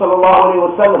Sunnatul Rasul sallallahu alaihi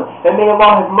wasallam. And may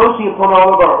Allah have mercy upon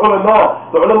all of our ulama,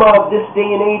 the ulama of this day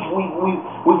and age.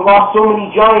 We've lost so many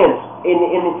giants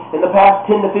in the past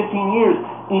 10 to 15 years.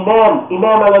 Imam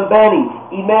Al-Albani,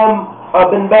 Imam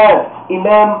bin Baz,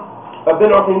 Imam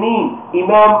bin Uthaymeen,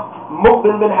 Imam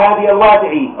Muqbil bin Hadi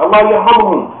Al-Wadi'i, Allah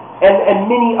yarhamuhum, and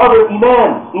many other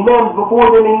imams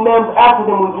before them and imams after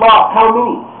them. We've lost how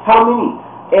many?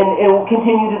 And it will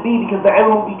continue to be because the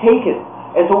ilm will be taken.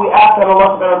 And so we ask that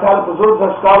Allah subhanahu wa ta'ala preserves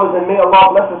our scholars, and may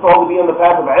Allah bless us all to be on the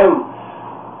path of ilm.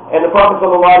 And the Prophet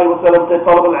ﷺ said,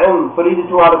 "Talab al-ilm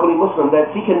faridatu ala kulli Muslim,"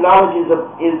 that seeking knowledge is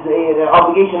an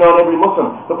obligation on every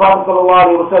Muslim. The Prophet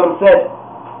ﷺ said,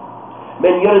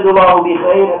 "Man yuridullahu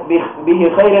bihi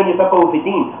khayran yafaqahu fi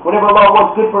din." Whenever Allah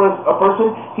wants good for a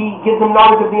person, He gives them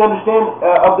knowledge of the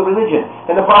of the religion.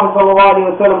 And the Prophet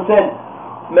ﷺ said,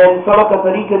 "Man salaka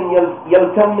tariqan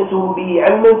yaltamisuhu bihi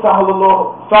ilman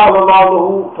sahalallahu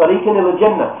lahu tariqan ila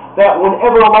jannah." That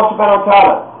whenever Allah subhanahu wa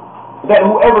ta'ala, that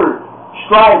whoever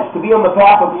strives to be on the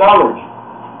path of knowledge,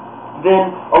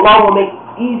 then Allah will make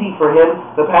easy for him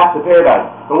the path to paradise.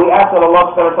 And we ask that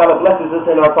Allah subhanahu wa ta'ala blesses us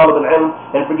in our talab al-ilm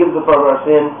and forgives us for our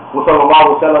sin. Wa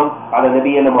sallallahu wa sallam ala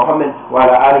nabiyyina Muhammad wa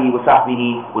ala alihi wa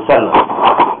sahbihi wa sallam.